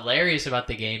what's hilarious about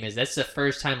the game is that's the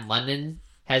first time London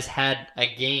has had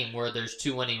a game where there's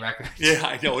 2 winning records. Yeah,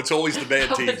 I know. It's always the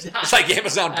bad teams. It's like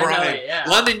Amazon Prime.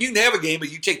 London, you can have a game, but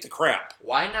you take the crap.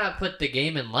 Why not put the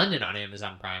game in London on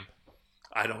Amazon Prime?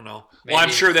 I don't know. Maybe, well,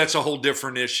 I'm sure that's a whole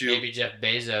different issue. Maybe Jeff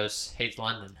Bezos hates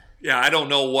London. Yeah, I don't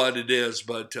know what it is,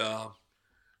 but,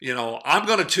 I'm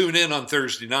going to tune in on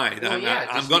Thursday night. Well,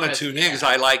 I'm going to tune in because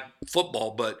I like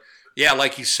football, but... Yeah,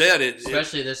 like you said,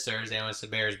 especially this Thursday when it's the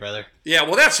Bears, brother. Yeah,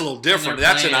 well, that's a little different.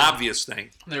 That's an obvious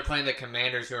thing. They're playing the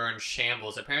Commanders, who are in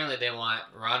shambles. Apparently, they want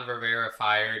Ron Rivera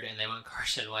fired, and they want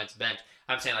Carson Wentz benched.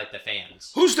 I'm saying, like, the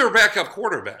fans. Who's their backup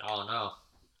quarterback? I don't know.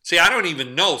 See, I don't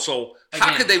even know. So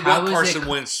how could they want Carson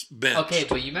Wentz benched? Okay,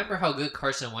 but you remember how good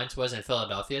Carson Wentz was in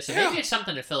Philadelphia? So maybe it's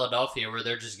something in Philadelphia where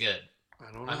they're just good. I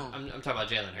don't know. I'm talking about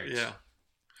Jalen Hurts. Yeah.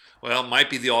 Well, it might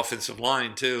be the offensive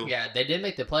line, too. Yeah, they did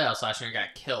make the playoffs last year and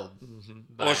got killed. Mm-hmm.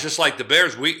 Well, it's just like the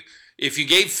Bears. If you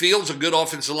gave Fields a good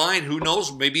offensive line, who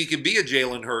knows? Maybe he could be a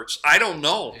Jalen Hurts. I don't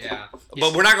know. Yeah.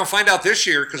 But we're not going to find out this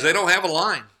year because they don't have a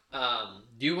line.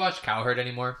 Do you watch Cowherd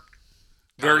anymore?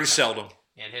 Very seldom.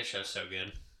 And his show's so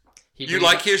good. You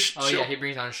like his show? Oh, yeah, he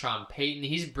brings on Sean Payton.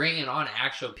 He's bringing on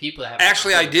actual people that have...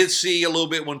 Actually, I did see a little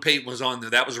bit when Payton was on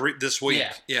there. That was this week.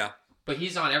 Yeah. But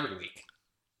he's on every week.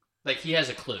 Like, he has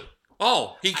a clue.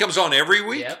 Oh, he comes on every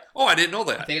week? Yep. Oh, I didn't know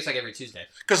that. I think it's like every Tuesday.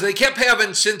 Because they kept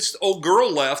having, since old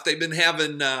girl left, they've been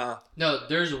having... No,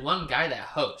 there's one guy that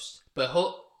hosts. But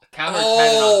Cowherd's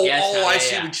having on guests now. I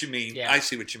see what you mean. Yeah. I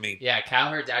see what you mean. Yeah,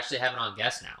 Cowherd's actually having on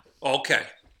guests now. Okay.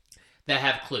 That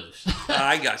have clues.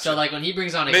 I got you. So, like, when he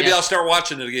brings on a Maybe guest... I'll start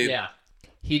watching it again. Yeah.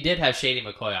 He did have Shady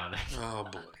McCoy on there. Oh,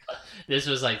 boy. This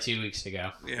was like 2 weeks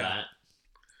ago. Yeah. But...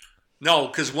 No,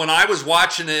 because when I was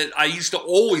watching it, I used to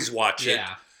always watch it.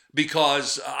 Yeah.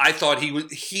 Because I thought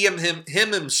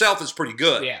him himself is pretty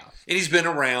good. Yeah. And he's been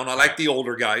around. I like the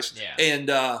older guys. Yeah. And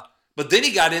but then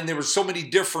he got in. There were so many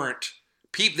different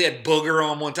people. They had Booger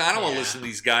on one time. I don't want to listen to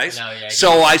these guys. No, yeah.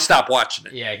 So I stopped watching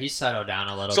it. Yeah, he settled down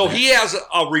a little bit. So he has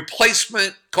a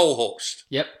replacement co-host.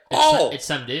 Yep. It's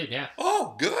some dude, yeah.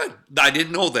 Oh, good. I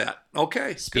didn't know that.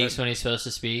 Okay. Speaks when he's supposed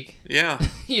to speak. Yeah.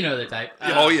 You know the type.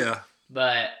 Oh, yeah.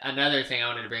 But another thing I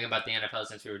wanted to bring about the NFL,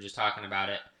 since we were just talking about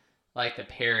it, like the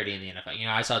parody in the NFL.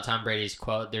 I saw Tom Brady's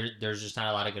quote, there's just not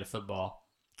a lot of good football.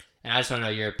 And I just want to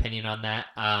know your opinion on that.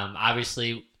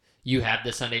 Obviously, you have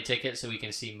the Sunday ticket, so we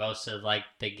can see most of like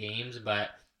the games, but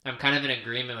I'm kind of in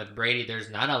agreement with Brady. There's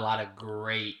not a lot of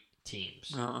great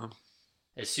teams.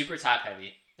 It's super top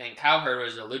heavy. And Cowherd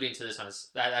was alluding to this on his,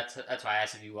 that's why I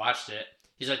asked if you watched it.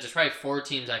 He's like, there's probably 4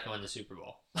 teams that can win the Super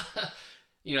Bowl.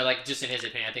 Like just in his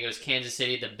opinion, I think it was Kansas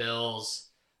City, the Bills.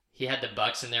 He had the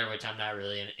Bucks in there, which I'm not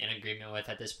really in agreement with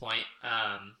at this point.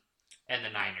 And the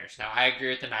Niners. Now, I agree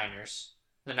with the Niners.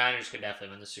 The Niners could definitely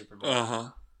win the Super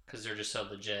Bowl. Because they're just so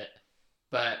legit.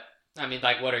 But,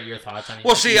 what are your thoughts on it?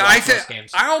 Well, see, I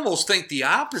almost think the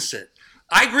opposite.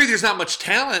 I agree there's not much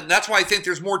talent. And that's why I think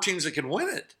there's more teams that can win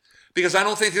it. Because I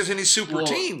don't think there's any super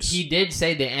teams. He did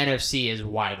say the NFC is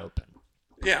wide open.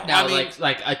 Yeah, Now, I mean,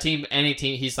 like a team, any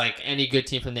team, he's like any good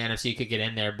team from the NFC could get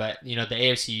in there. But the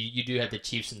AFC, you do have the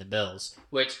Chiefs and the Bills,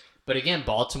 but again,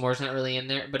 Baltimore's not really in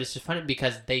there. But it's just funny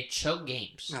because they choke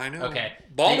games. I know. Okay,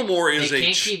 Baltimore they is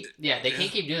can't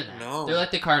keep doing that. No. They're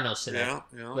like the Cardinals today. Yeah.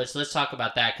 But let's talk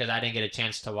about that because I didn't get a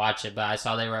chance to watch it, but I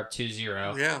saw they were up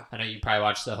 2-0. Yeah. I know you probably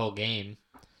watched the whole game.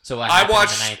 So what I happened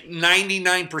watched in the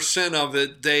ninth? 99% of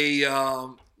it.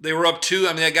 They were up 2.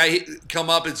 I mean, that guy come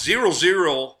up at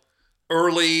 0-0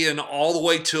 early and all the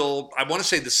way till, I want to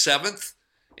say, the 7th.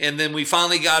 And then we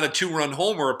finally got a 2-run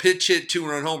homer, a pitch hit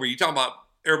 2-run homer. You talking about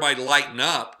everybody lighting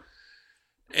up.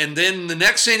 And then the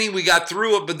next inning, we got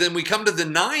through it, but then we come to the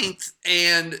 9th,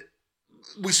 and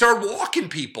we started walking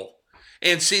people.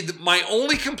 And see, my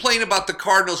only complaint about the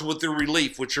Cardinals with their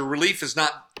relief, which their relief is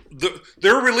not,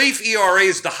 their relief ERA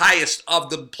is the highest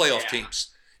of the playoff teams.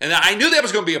 And I knew that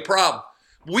was going to be a problem.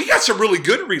 We got some really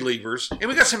good relievers, and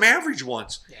we got some average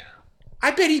ones. Yeah. I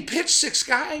bet he pitched 6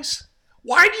 guys.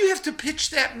 Why do you have to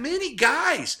pitch that many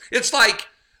guys? It's like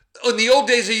in the old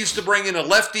days, they used to bring in a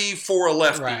lefty for a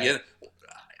lefty. Right. And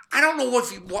I don't know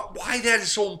why that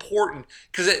is so important,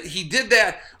 because he did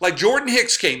that. Like Jordan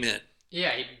Hicks came in.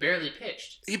 Yeah, he barely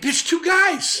pitched. He pitched 2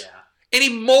 guys. Yeah. And he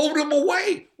mowed them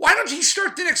away. Why don't he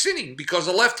start the next inning? Because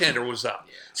the left-hander was up.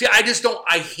 Yeah. See,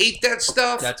 I hate that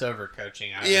stuff. That's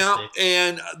overcoaching, obviously. Yeah,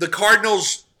 and the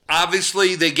Cardinals,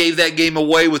 obviously, they gave that game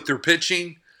away with their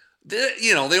pitching.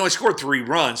 They only scored 3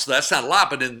 runs, so that's not a lot.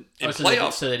 But in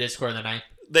playoffs, so they did score in the 9th.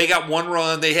 they got 1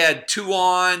 run. They had 2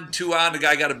 on, 2 out. The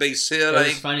guy got a base hit. It I was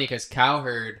think. funny because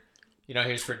Cowherd, he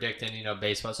was predicting,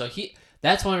 baseball. So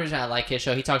that's one reason I like his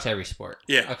show. He talks every sport.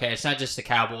 Yeah. Okay, it's not just the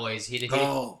Cowboys.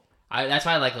 That's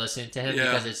why I like listening to him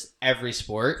because it's every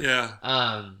sport.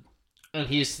 Yeah. And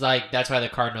he's like, that's why the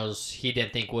Cardinals, he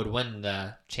didn't think would win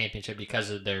the championship because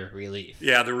of their relief.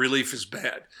 Yeah, the relief is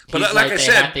bad. But He's like I they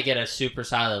said, have to get a super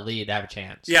solid lead to have a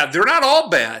chance. yeah, they're not all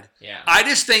bad. Yeah. I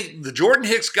just think the Jordan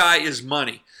Hicks guy is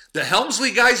money. The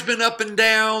Helmsley guy's been up and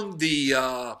down. The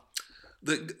guy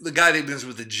that begins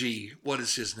with a G, what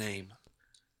is his name?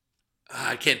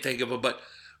 I can't think of him. But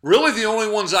really the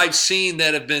only ones I've seen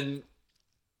that have been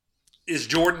is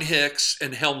Jordan Hicks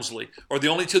and Helmsley, or the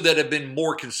only 2 that have been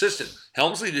more consistent.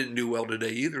 Helmsley didn't do well today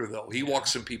either, though. He walked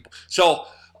some people. So,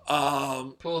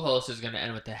 Pujols is going to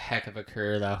end with a heck of a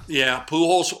career, though. yeah,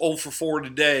 Pujols 0 for 4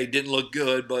 today. Didn't look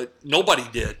good, but nobody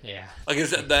did. Yeah. Like I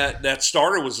said, that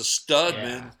starter was a stud, Yeah.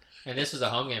 man. And this was a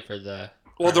home game for the...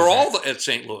 Well, they're all at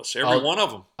St. Louis, every one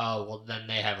of them. Oh, well, then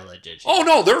they have a legit chance. Oh,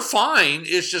 no, they're fine.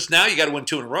 It's just now you got to win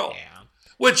 2 in a row, Yeah.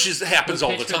 which happens Who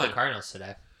all the pitched for time. the Cardinals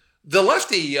today? The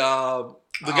lefty, the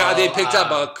guy they picked up,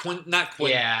 not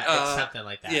Quinn. Yeah, it's something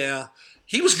like that. Yeah,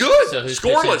 he was good. So who's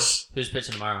scoreless. Who's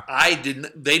pitching tomorrow?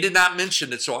 They did not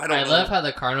mention it, so I don't know. I love how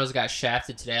the Cardinals got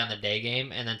shafted today on the day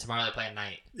game, and then tomorrow they play at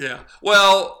night. Yeah.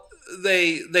 Well,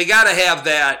 they got to have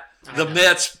that. The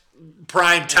Mets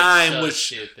prime time so with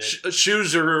stupid.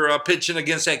 Scherzer pitching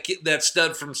against that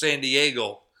stud from San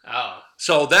Diego. Oh.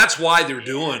 So that's why they're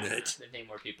doing it. They need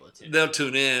more people to tune in. They'll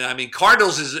tune in. I mean,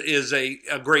 Cardinals is a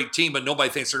great team, but nobody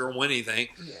thinks they're going to win anything.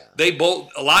 Yeah.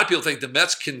 A lot of people think the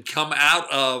Mets can come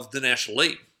out of the National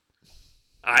League.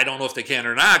 I don't know if they can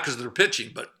or not because they're pitching,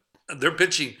 but they're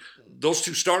pitching. Those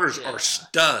 2 starters are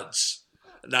studs.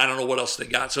 And I don't know what else they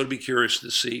got, so it'd be curious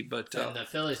to see. But And the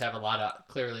Phillies have a lot of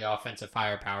clearly offensive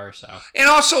firepower, so and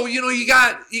also, you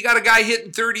got a guy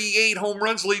hitting 38 home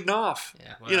runs leading off.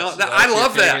 yeah. Well, I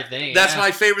love that. Thing, That's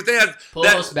my favorite thing.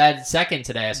 Pujols batted second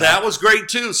today. That was great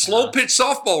too. Slow pitch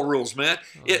softball rules, man.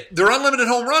 They're unlimited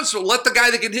home runs, so let the guy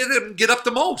that can hit it get up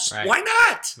the most. Right. Why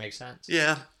not? Makes sense.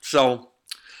 Yeah. So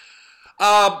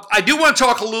I do want to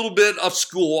talk a little bit of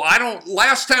school.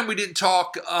 Last time we didn't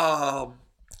talk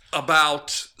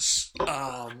about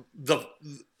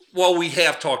we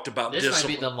have talked about This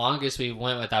discipline. might be the longest we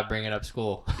went without bringing up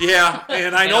school. Yeah,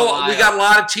 and I In a know while. we got a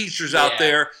lot of teachers out Yeah.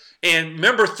 there. And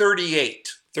remember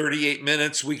 38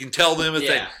 minutes. We can tell them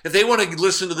if they want to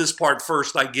listen to this part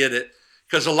first, I get it.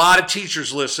 Because a lot of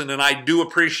teachers listen, and I do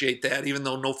appreciate that, even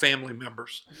though no family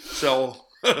members. So,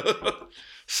 but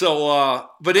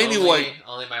anyway.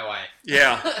 Only my wife.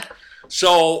 Yeah.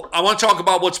 So I want to talk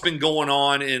about what's been going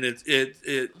on, and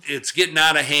it's getting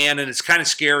out of hand, and it's kind of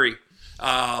scary.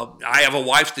 I have a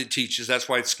wife that teaches. That's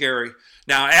why it's scary.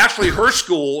 Now, actually, her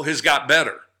school has got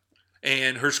better,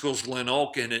 and her school's Glen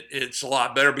Oak, and it's a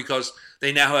lot better because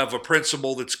they now have a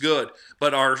principal that's good.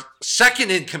 But our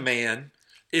second in command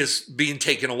is being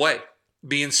taken away,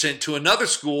 being sent to another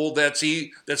school that's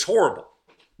horrible.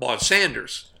 Well, it's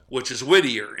Sanders, which is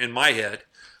Whittier in my head.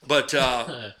 But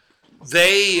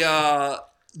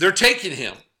they're taking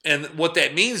him. And what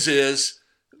that means is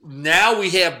now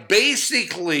we have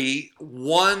basically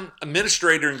one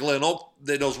administrator in Glen Oak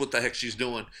that knows what the heck she's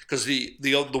doing. Because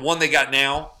the one they got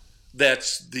now,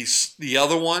 that's the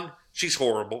other one, she's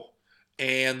horrible.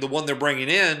 And the one they're bringing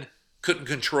in couldn't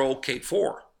control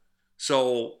K4.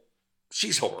 So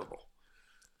she's horrible.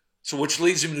 So which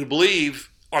leads me to believe,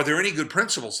 are there any good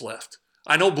principals left?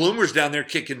 I know Bloomer's down there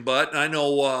kicking butt. And I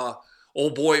know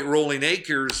old boy at Rolling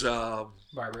Acres.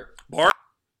 Barber.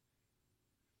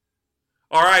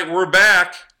 All right, we're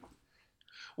back.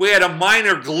 We had a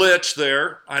minor glitch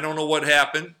there. I don't know what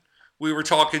happened. We were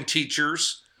talking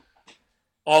teachers,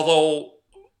 although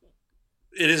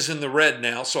it is in the red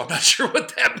now, so I'm not sure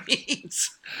what that means.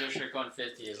 District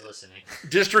 150 is listening.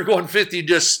 District 150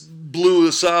 just blew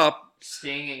us up.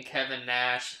 Sting and Kevin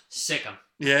Nash, sick 'em.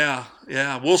 Yeah.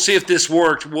 We'll see if this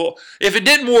worked. If it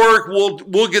didn't work,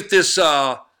 we'll get this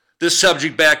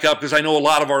subject back up because I know a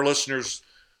lot of our listeners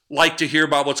like to hear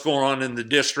about what's going on in the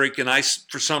district, and I,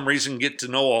 for some reason, get to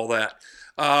know all that.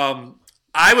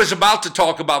 I was about to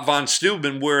talk about Von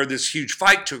Steuben, where this huge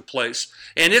fight took place,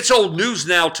 and it's old news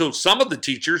now to some of the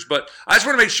teachers, but I just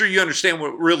want to make sure you understand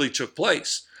what really took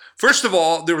place. First of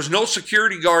all, there was no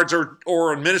security guards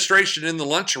or administration in the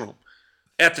lunchroom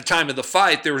at the time of the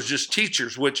fight. There was just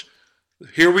teachers, which,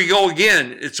 here we go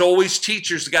again. It's always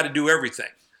teachers that got to do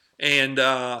everything, and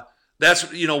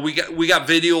that's, we got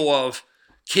video of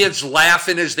kids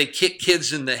laughing as they kick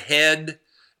kids in the head.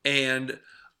 And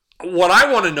what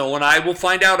I want to know, and I will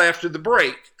find out after the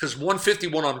break, because 150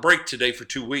 went on break today for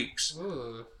 2 weeks.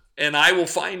 Ooh. And I will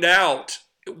find out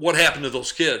what happened to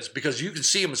those kids, because you can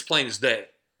see them as plain as day.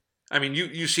 I mean,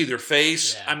 you see their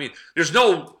face. Yeah. I mean, there's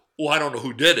no, I don't know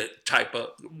who did it type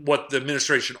of what the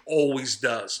administration always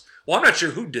does. Well, I'm not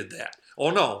sure who did that.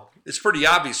 Oh, no. It's pretty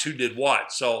obvious who did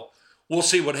what. So we'll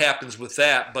see what happens with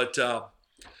that. But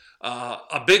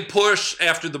a big push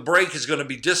after the break is going to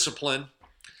be discipline.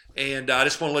 And I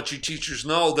just want to let you teachers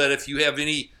know that if you have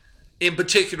any in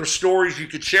particular stories you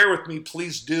could share with me,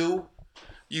 please do.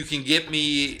 You can get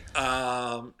me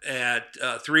at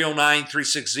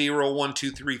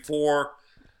 309-360-1234,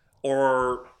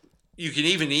 or you can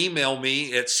even email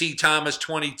me at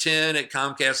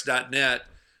cthomas2010@comcast.net,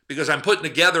 because I'm putting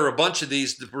together a bunch of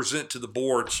these to present to the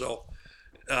board. So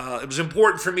it was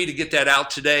important for me to get that out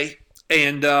today.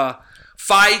 And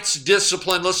fights,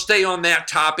 discipline, let's stay on that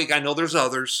topic. I know there's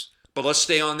others, but let's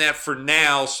stay on that for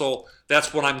now. So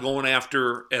that's what I'm going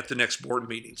after at the next board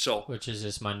meeting. So, which is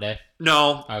this Monday?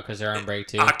 No. Oh, because they're on break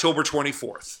too. October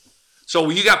 24th. So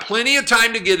you got plenty of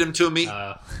time to get them to me.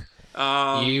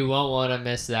 You won't want to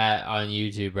miss that on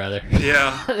YouTube, brother.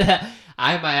 Yeah.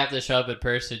 I might have to show up in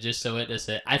person just to witness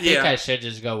it. I think I should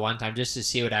just go one time just to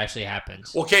see what actually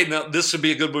happens. Okay, now this would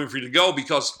be a good one for you to go,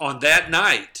 because on that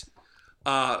night,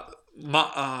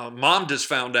 Mom just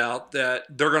found out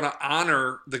that they're going to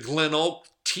honor the Glen Oak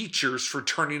teachers for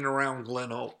turning around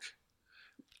Glen Oak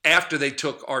after they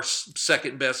took our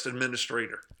second best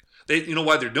administrator. You know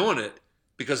why they're doing it?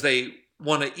 Because they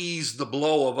want to ease the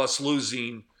blow of us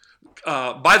losing.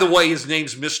 By the way, his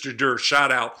name's Mr. Durr.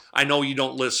 Shout out. I know you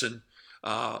don't listen.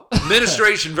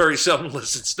 Administration very seldom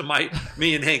listens to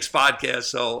me and Hank's podcast,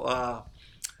 so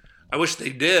I wish they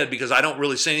did, because I don't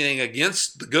really say anything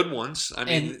against the good ones. I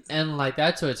mean, and like,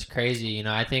 that's what's crazy.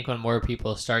 I think when more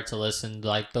people start to listen,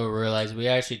 like, they'll realize we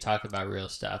actually talk about real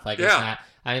stuff. Like, it's not.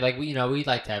 I mean, like, we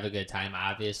like to have a good time,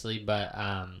 obviously, but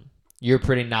you're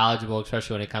pretty knowledgeable,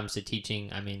 especially when it comes to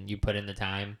teaching. I mean, you put in the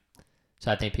time,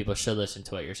 so I think people should listen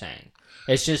to what you're saying.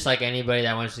 It's just like anybody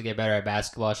that wants to get better at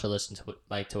basketball should listen to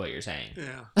what you're saying.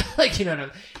 Yeah. Like, you know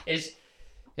what I mean?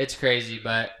 It's crazy,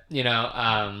 but,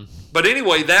 But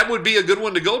anyway, that would be a good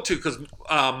one to go to, because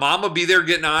Mom will be there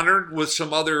getting honored with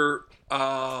some other...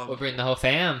 we'll bring the whole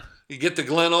fam. You get the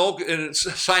Glen Oak and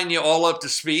sign you all up to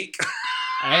speak.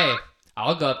 Hey,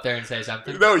 I'll go up there and say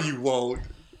something. No, you won't.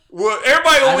 Well,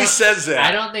 everybody always says that.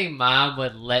 I don't think Mom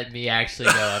would let me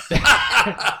actually go up there.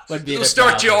 Would be It'll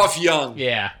start problem. you off young.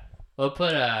 Yeah. We'll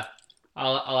put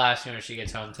I'll ask her when she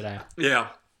gets home today. Yeah.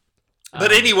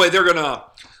 But anyway, they're gonna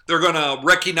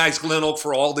recognize Glen Oak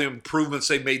for all the improvements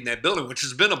they made in that building, which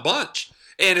has been a bunch,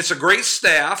 and it's a great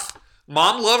staff.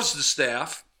 Mom loves the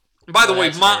staff. By the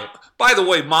way,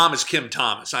 Mom is Kim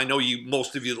Thomas. I know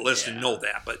most of you that listen know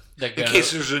that, but in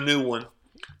case there's a new one,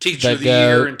 Teacher of the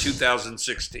Year in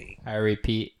 2016. I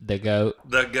repeat, the GOAT.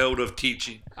 The GOAT of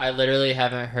teaching. I literally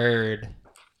haven't heard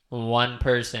one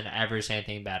person ever say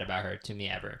anything bad about her to me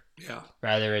ever. Yeah.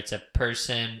 Whether it's a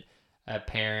person, a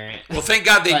parent. Well, thank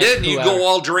God they didn't. You go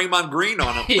all Draymond Green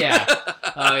on them. Yeah.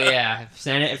 Oh, yeah.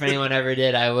 If anyone ever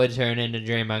did, I would turn into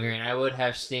Draymond Green. I would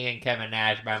have Sting and Kevin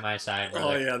Nash by my side,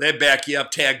 brother. Oh, yeah. They'd back you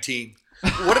up, tag team.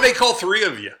 What do they call three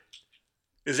of you?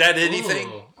 Is that anything?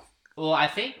 Ooh. Well, I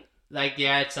think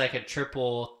it's like a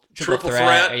triple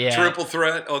threat. Yeah. Triple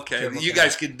threat. Okay, Triple you threat.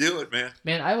 guys can do it, man.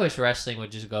 Man, I wish wrestling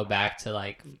would just go back to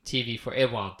like TV for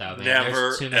it won't though, man. Never,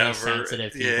 There's too many ever.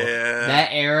 sensitive people. Yeah. That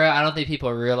era, I don't think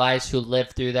people realize who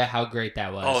lived through that how great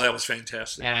that was. Oh, that was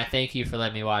fantastic. And I thank you for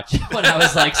letting me watch it when I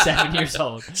was like 7 years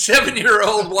old.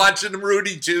 7-year-old watching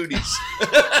Rudy Tooties.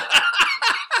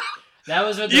 That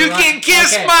was what You Rock, can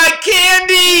kiss okay. my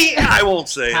candy. I won't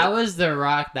say How it. was The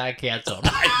Rock not canceled?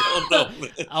 I don't know.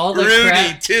 all the Rudy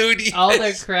crap, Tooties. all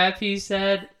the crap he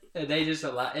said, and they just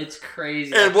allow. It's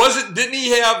crazy. And didn't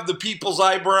he have the people's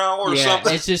eyebrow or yeah,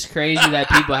 something? it's just crazy that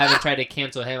people haven't tried to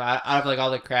cancel him out of like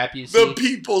all the crap you The see.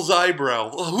 people's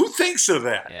eyebrow. Well, who thinks of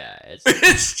that? Yeah, it's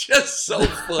It's just so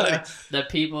funny. the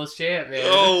people's champ, man.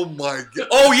 Oh my god!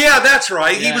 Oh yeah, that's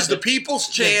right. He Yeah, was the people's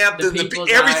champ, and people's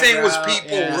everything was eyebrow,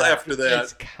 people yeah. after that.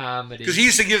 It's comedy. Because he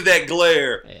used to give that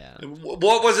glare. yeah,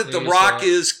 What was it? He The used Rock to-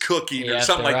 is cooking or yeah,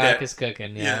 something the like Rock that. is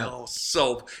cooking. You Yeah, know,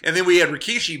 so and then we had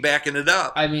Rikishi backing it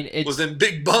up. I mean, it's Was them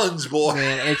big buns, boy.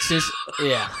 man, it's just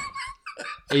yeah.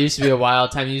 It used to be a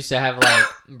wild time. You used to have like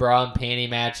bra and panty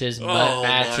matches, Oh, butt my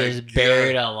matches, God.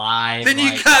 buried alive. Then you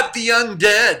like, got the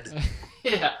undead.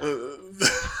 yeah,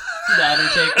 The the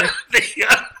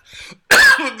Undertaker.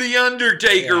 the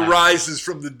Undertaker Yeah. rises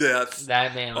from the death.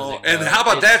 That man was. Oh, a and goat. how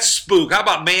about It's- that spook? How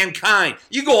about Mankind?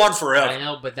 You go on I forever.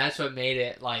 know, but that's what made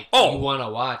it like Oh. you want to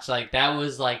watch. Like that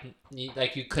was like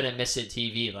you couldn't miss it.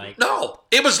 TV like No,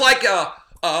 it was like a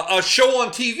show on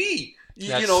TV.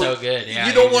 that's You know, so good. Yeah,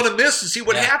 you don't you want to just- miss and see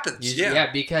what yeah, happens. you-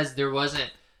 Yeah. because there wasn't,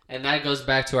 and that goes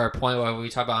back to our point where we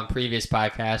talked about on previous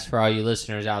podcasts for all you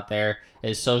listeners out there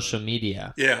is social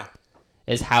media Yeah.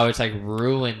 is how it's like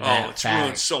ruined that Oh, it's fact.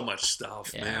 ruined so much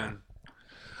stuff, Yeah. man.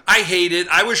 I hate it.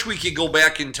 I wish we could go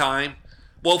back in time.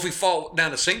 Well, if we fall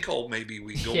down a sinkhole, maybe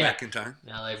we can go Yeah. back in time.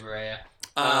 LA Brea.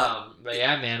 Uh, But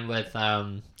yeah, man. With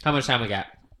how much time we got?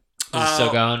 Is it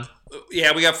still going?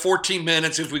 Yeah, we got 14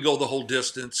 minutes if we go the whole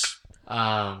distance.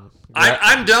 Um,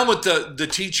 I'm done with the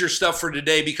teacher stuff for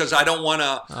today because I don't want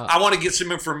to. Oh. I want to get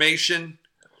some information.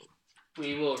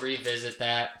 we will revisit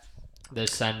that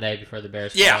this Sunday before the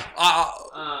Bears. Yeah.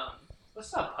 play.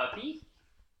 What's up, puppy?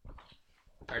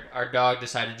 Our dog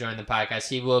decided to join the podcast.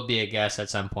 He will be a guest at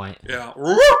some point Yeah.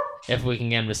 if we can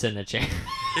get him to sit in the chair,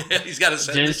 He's got to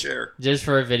sit in the Just- chair. just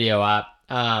for a video op.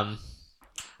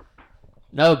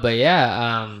 No, but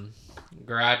yeah,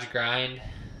 Garage Grind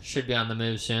should be on the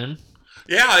move soon.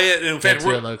 Yeah. In Get fact,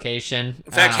 to a location.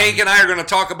 In fact, Hank and I are going to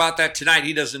talk about that tonight.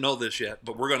 He doesn't know this yet,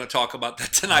 but we're going to talk about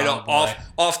that tonight Oh,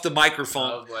 off the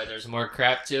microphone. Oh boy, there's more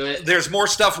crap to it. There's more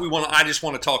stuff I just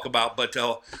want to talk about, but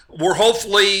we're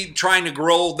hopefully trying to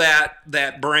grow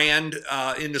that brand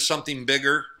into something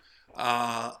bigger.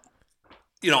 I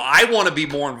want to be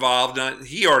more involved.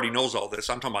 He already knows all this.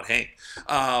 I'm talking about Hank.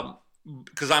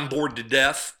 Because I'm bored to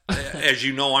death. As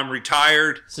you know, I'm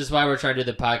retired. This is why we're trying to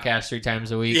do the podcast 3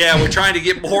 times a week. Yeah, we're trying to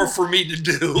get more for me to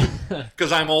do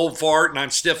because I'm old fart and I'm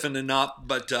stiffening up.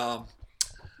 But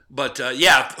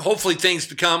yeah, hopefully things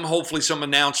to come. Hopefully some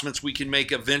announcements we can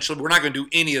make eventually. We're not going to do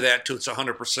any of that until it's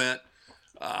 100%.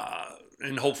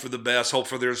 And hope for the best. Hope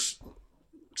for there's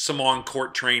some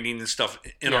on-court training and stuff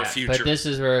in our future. But this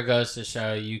is where it goes to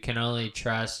show you can only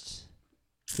trust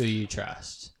who you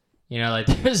trust. You know, like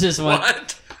there's this one.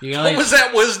 What? You can What only, was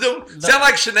that wisdom? Sound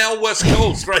like Chanel West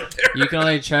Coast right there. you can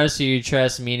only trust who you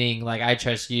trust, meaning like I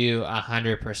trust you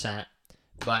 100%.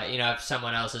 But you know, if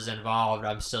someone else is involved,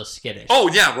 I'm still skittish. Oh,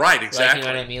 yeah, right, Like, exactly. you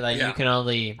know what I mean? Like Yeah. you can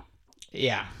only,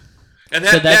 yeah. And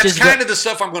So that that's just kind of the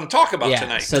stuff I'm going to talk about Yeah,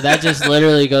 tonight. so that just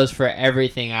literally goes for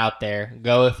everything out there.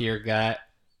 Go with your gut,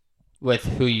 with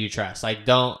who you trust. Like,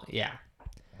 yeah.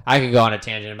 I could go on a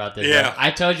tangent about this. Yeah. but I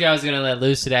told you I was going to let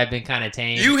loose today. I've been kind of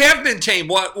tame. You have been tame.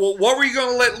 What were you going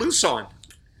to let loose on?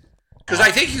 Because I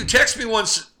think you texted me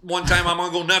one time I'm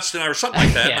going to go nuts tonight or something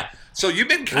like that. Yeah. So you've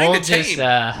been kind of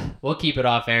tame. We'll keep it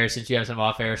off air since you have some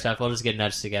off air stuff. We'll just get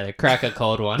nuts together. Crack a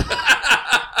cold one.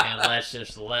 And let's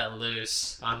just let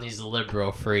loose on these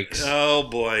liberal freaks. Oh,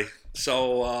 boy.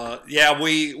 So, yeah,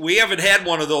 we haven't had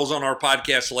one of those on our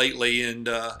podcast lately. And,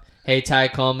 Hey, Ty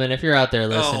Coleman, if you're out there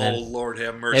listening. oh, Lord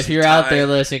have mercy. If you're out Ty. there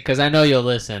listening, because I know you'll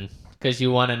listen, because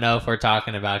you want to know if we're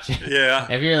talking about you. Yeah.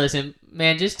 If you're listening,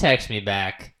 man, just text me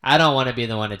back. I don't want to be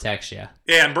the one to text you.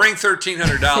 Yeah, and bring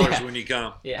 $1,300 Yeah. when you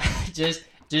come. Yeah, just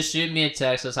shoot me a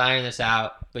text. Let's iron this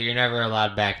out. But you're never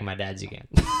allowed back in my dad's again.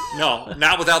 No,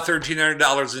 not without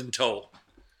 $1,300 in tow.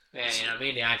 Man, me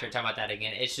and DeAndre talking about that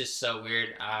again. It's just so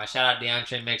weird. Shout out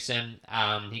DeAndre Mixon.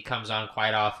 He comes on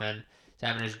quite often. He's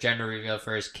having his gender reveal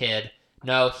for his kid.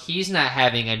 No, he's not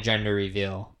having a gender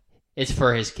reveal. It's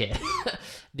for his kid.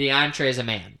 DeAndre's a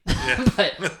man. Yeah.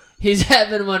 But he's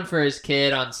having one for his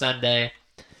kid on Sunday,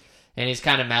 and he's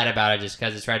kind of mad about it just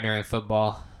because it's right during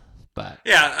football. But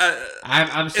Yeah,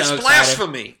 I'm so it's excited.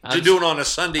 blasphemy to do it on a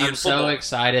Sunday in I'm football. so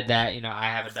excited that, I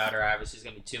have a daughter, obviously, who's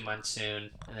going to be 2 months soon,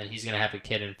 and then he's going to have a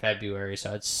kid in February,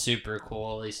 so it's super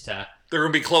cool, at least to... They're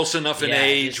going to be close enough in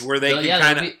age where they can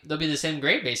kind of... They'll be the same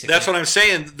grade, basically. That's what I'm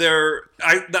saying.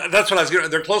 That's what I was going to...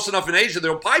 They're close enough in age that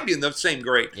they'll probably be in the same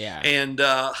grade. Yeah. And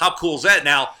how cool is that?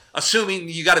 Now, assuming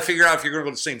you got to figure out if you're going to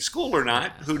go to the same school or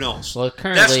not, who knows? Well,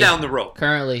 that's down the road.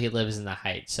 Currently, he lives in the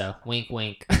Heights, so wink,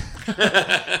 wink.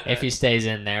 If he stays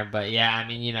in there. But yeah, I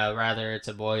mean, whether it's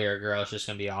a boy or a girl, it's just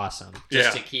going to be awesome.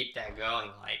 Just to keep that going,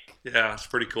 Yeah, it's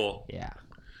pretty cool. Yeah.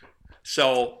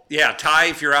 So, yeah, Ty,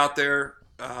 if you're out there...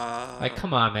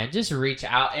 come on, man. Just reach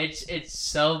out. It's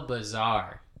so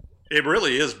bizarre. It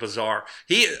really is bizarre.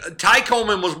 Ty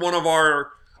Coleman was one of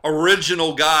our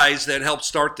original guys that helped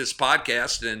start this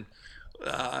podcast, and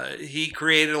he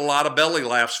created a lot of belly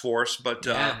laughs for us. But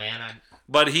yeah, man.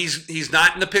 But he's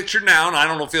not in the picture now, and I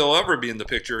don't know if he'll ever be in the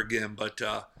picture again. But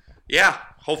yeah,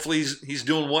 hopefully he's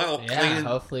doing well. Yeah,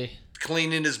 hopefully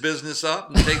cleaning his business up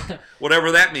and take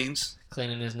whatever that means.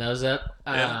 Cleaning his nose up.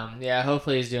 Yeah,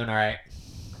 hopefully he's doing all right.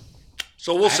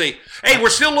 So we'll see. Hey, we're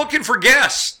still looking for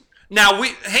guests. Now,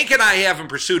 Hank and I haven't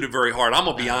pursued it very hard. I'm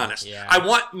going to be honest. Yeah. I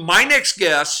want my next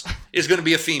guest is going to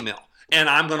be a female, and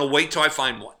I'm going to wait till I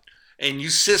find one. And you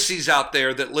sissies out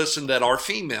there that listen that are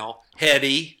female,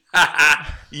 Hetty,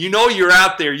 you're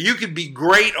out there. You could be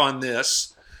great on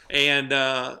this. And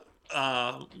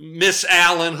Miss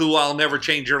Allen, who I'll never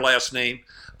change her last name,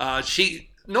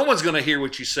 no one's going to hear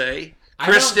what you say.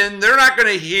 Kristen, they're not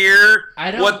going to hear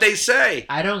what they say.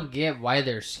 I don't get why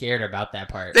they're scared about that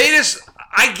part.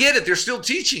 I get it. They're still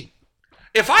teaching.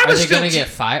 If I was going to get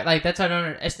fired? That's what I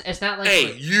don't. It's not like.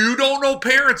 Hey, you don't know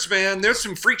parents, man. There's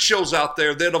some freak shows out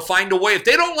there that'll find a way. If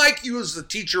they don't like you as a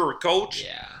teacher or coach,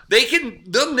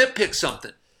 they'll nitpick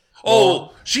something.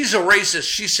 Oh, she's a racist.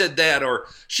 She said that, or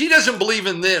she doesn't believe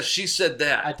in this. She said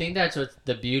that. I think that's what's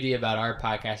the beauty about our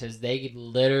podcast is they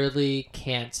literally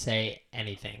can't say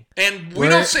anything. And we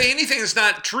don't say anything that's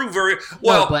not true very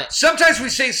well. No, but sometimes we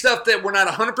say stuff that we're not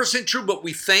 100% true, but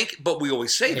we think, but we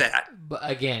always say that. But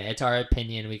again, it's our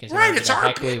opinion. We can say it's our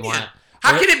opinion. We want.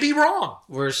 How can it be wrong?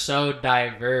 We're so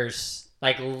diverse.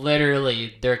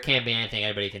 Literally, there can't be anything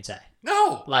anybody can say.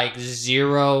 No.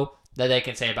 Zero that they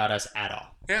can say about us at all.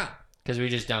 Yeah. Because we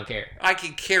just don't care. I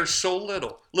can care so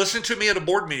little. Listen to me at a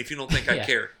board meeting if you don't think I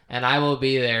care. And I will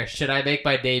be there. Should I make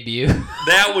my debut?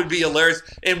 That would be hilarious.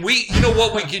 And you know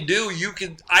what we could do?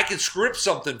 I could script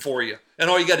something for you. And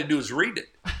all you got to do is read it.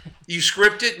 You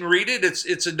script it and read it,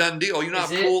 it's a done deal. You know how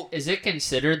cool. Is it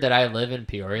considered that I live in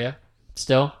Peoria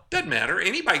still? Doesn't matter.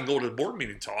 Anybody can go to the board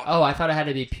meeting and talk. Oh, I thought it had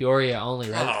to be Peoria only,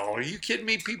 right? Oh, are you kidding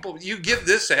me? People, you give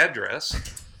this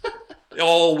address.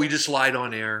 Oh, we just lied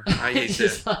on air. I hate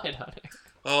that. Lied on air.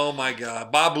 Oh, my God.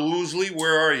 Bob Woosley,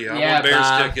 where are you? I want Bears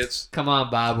Bob. tickets. Come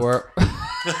on, Bob.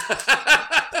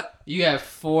 You have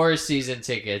 4 season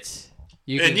tickets.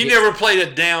 You never played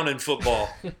it down in football.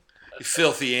 You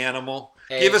filthy animal.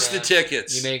 Hey, Give us the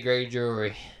tickets. You made great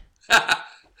jewelry.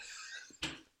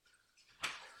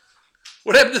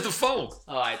 What happened to the phone?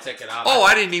 Oh, I took it off. Oh,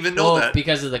 I didn't even know that.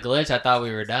 Because of the glitch, I thought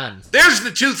we were done. There's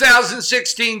the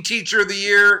 2016 Teacher of the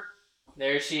Year.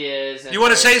 There she is. You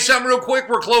want to say something real quick?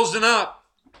 We're closing up.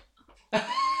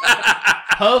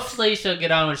 Hopefully she'll get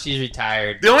on when she's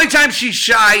retired. The only time she's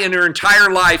shy in her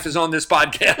entire life is on this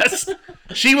podcast.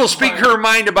 She will speak her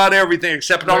mind about everything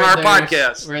except on our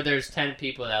podcast. Where there's 10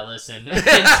 people that listen. And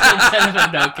 10 of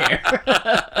them don't care.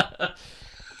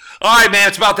 All right, man.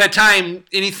 It's about that time.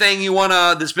 Anything you want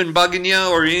to that's been bugging you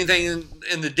or anything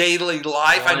in the daily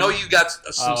life? I know you got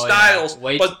some styles,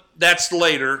 but that's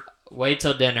later. Wait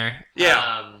till dinner.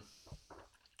 Yeah.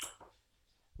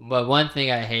 But one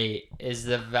thing I hate is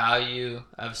the value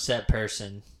of said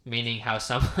person, meaning how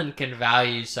someone can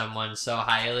value someone so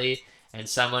highly and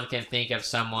someone can think of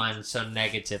someone so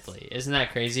negatively. Isn't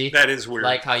that crazy? That is weird.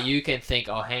 Like how you can think,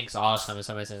 oh, Hank's awesome, and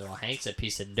somebody says, well, Hank's a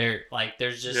piece of dirt.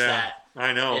 There's just that.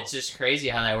 I know. It's just crazy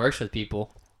how that works with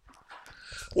people.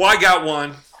 Well, I got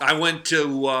one. I went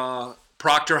to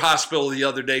Proctor Hospital the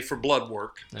other day for blood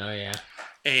work. Oh, yeah.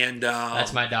 And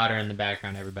that's my daughter in the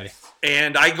background, everybody.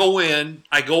 And I go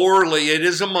early. It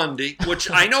is a Monday,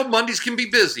 which I know Mondays can be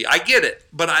busy. I get it.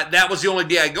 But that was the only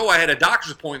day I go. I had a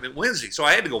doctor's appointment Wednesday, so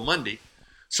I had to go Monday.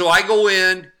 So I go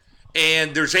in,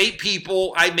 and there's 8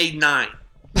 people. I made 9.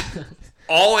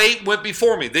 All 8 went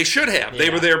before me. They should have. Yeah. They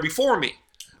were there before me.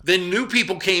 Then new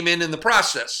people came in the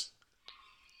process.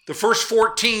 The first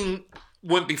 14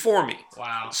 went before me.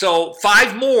 Wow. So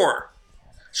 5 more.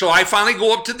 So I finally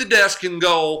go up to the desk and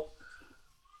go,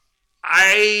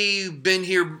 I've been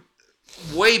here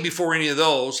way before any of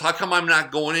those. How come I'm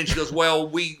not going in? She goes, well,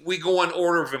 we go in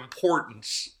order of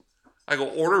importance. I go,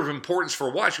 order of importance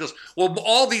for what? She goes, well,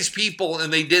 all these people,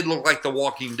 and they did look like the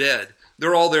Walking Dead.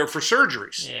 They're all there for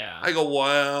surgeries. Yeah. I go,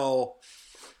 well,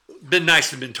 been nice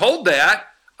to have been told that.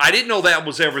 I didn't know that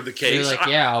was ever the case. You're like,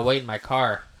 yeah, I'll wait in my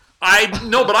car. I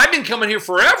know, but I've been coming here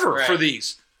forever Right. for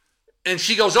these. And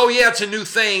she goes, oh, yeah, it's a new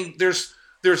thing. There's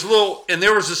little, and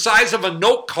there was the size of a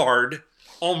note card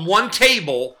on one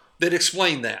table that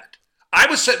explained that. I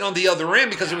was sitting on the other end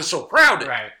because it was so crowded.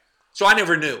 Right. So I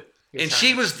never knew. You're And trying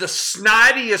she to- was the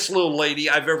snottiest little lady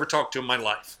I've ever talked to in my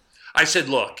life. I said,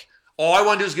 look, all I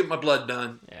want to do is get my blood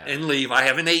done and leave. I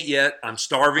haven't ate yet. I'm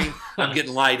starving. I'm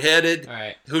getting lightheaded. All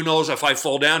right. Who knows if I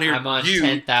fall down here? I'm on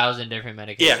 10,000 different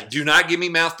medications. Yeah, do not give me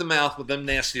mouth to mouth with them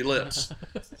nasty lips.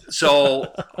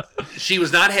 So she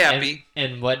was not happy.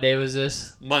 And what day was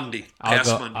this? Monday, I'll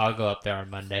past go. Monday. I'll go up there on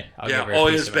Monday. I'll Yeah. give her a Oh,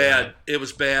 it piece was of my bad. mind. It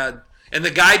was bad. And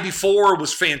the guy before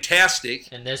was fantastic.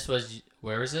 And this was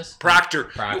where was this? Proctor.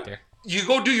 Proctor. You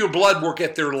go do your blood work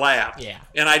at their lab. Yeah.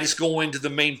 And I just go into the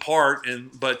main part,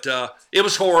 but it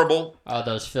was horrible. All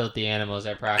those filthy animals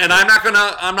at Proctor. And I'm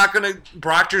not gonna.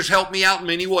 Proctor's helped me out in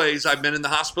many ways. I've been in the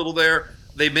hospital there.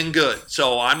 They've been good.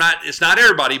 So I'm not. It's not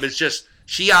everybody, but it's just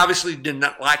she obviously did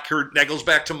not like her. That goes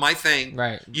back to my thing.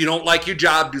 Right. You don't like your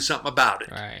job, do something about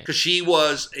it. Right. Because she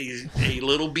was a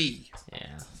little bee. Yeah.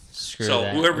 Screw So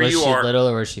that. whoever was you she are- little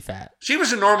or was she fat? She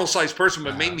was a normal sized person,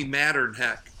 but made me madder than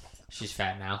heck. She's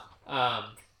fat now.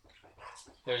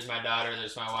 There's my daughter.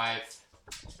 There's my wife.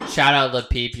 Shout out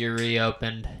LaPeep. You're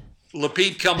reopened.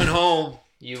 LaPeep coming home.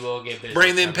 You will get business.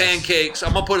 Bring them from us. pancakes.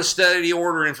 I'm gonna put a steady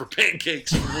order in for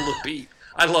pancakes from LaPeep.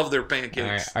 I love their pancakes. All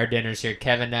right, our dinner's here.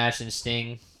 Kevin Nash and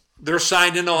Sting. They're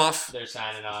signing off. They're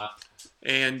signing off.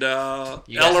 And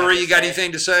You guys Ellery, have you got to say-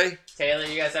 anything to say? Taylor,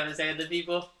 you guys have to say to the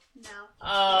people? No.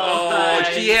 Oh, my.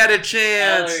 she had a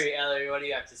chance. Ellery, what do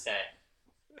you have to say?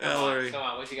 Ellery, Come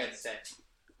on, what you got to say?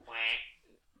 Wah,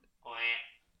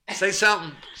 wah. say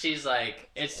something. She's like,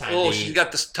 it's time Oh, to she's eat.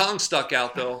 got the tongue stuck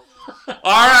out though.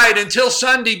 All right, until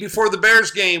Sunday before the Bears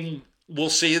game, we'll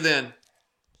see you then.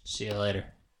 See you later.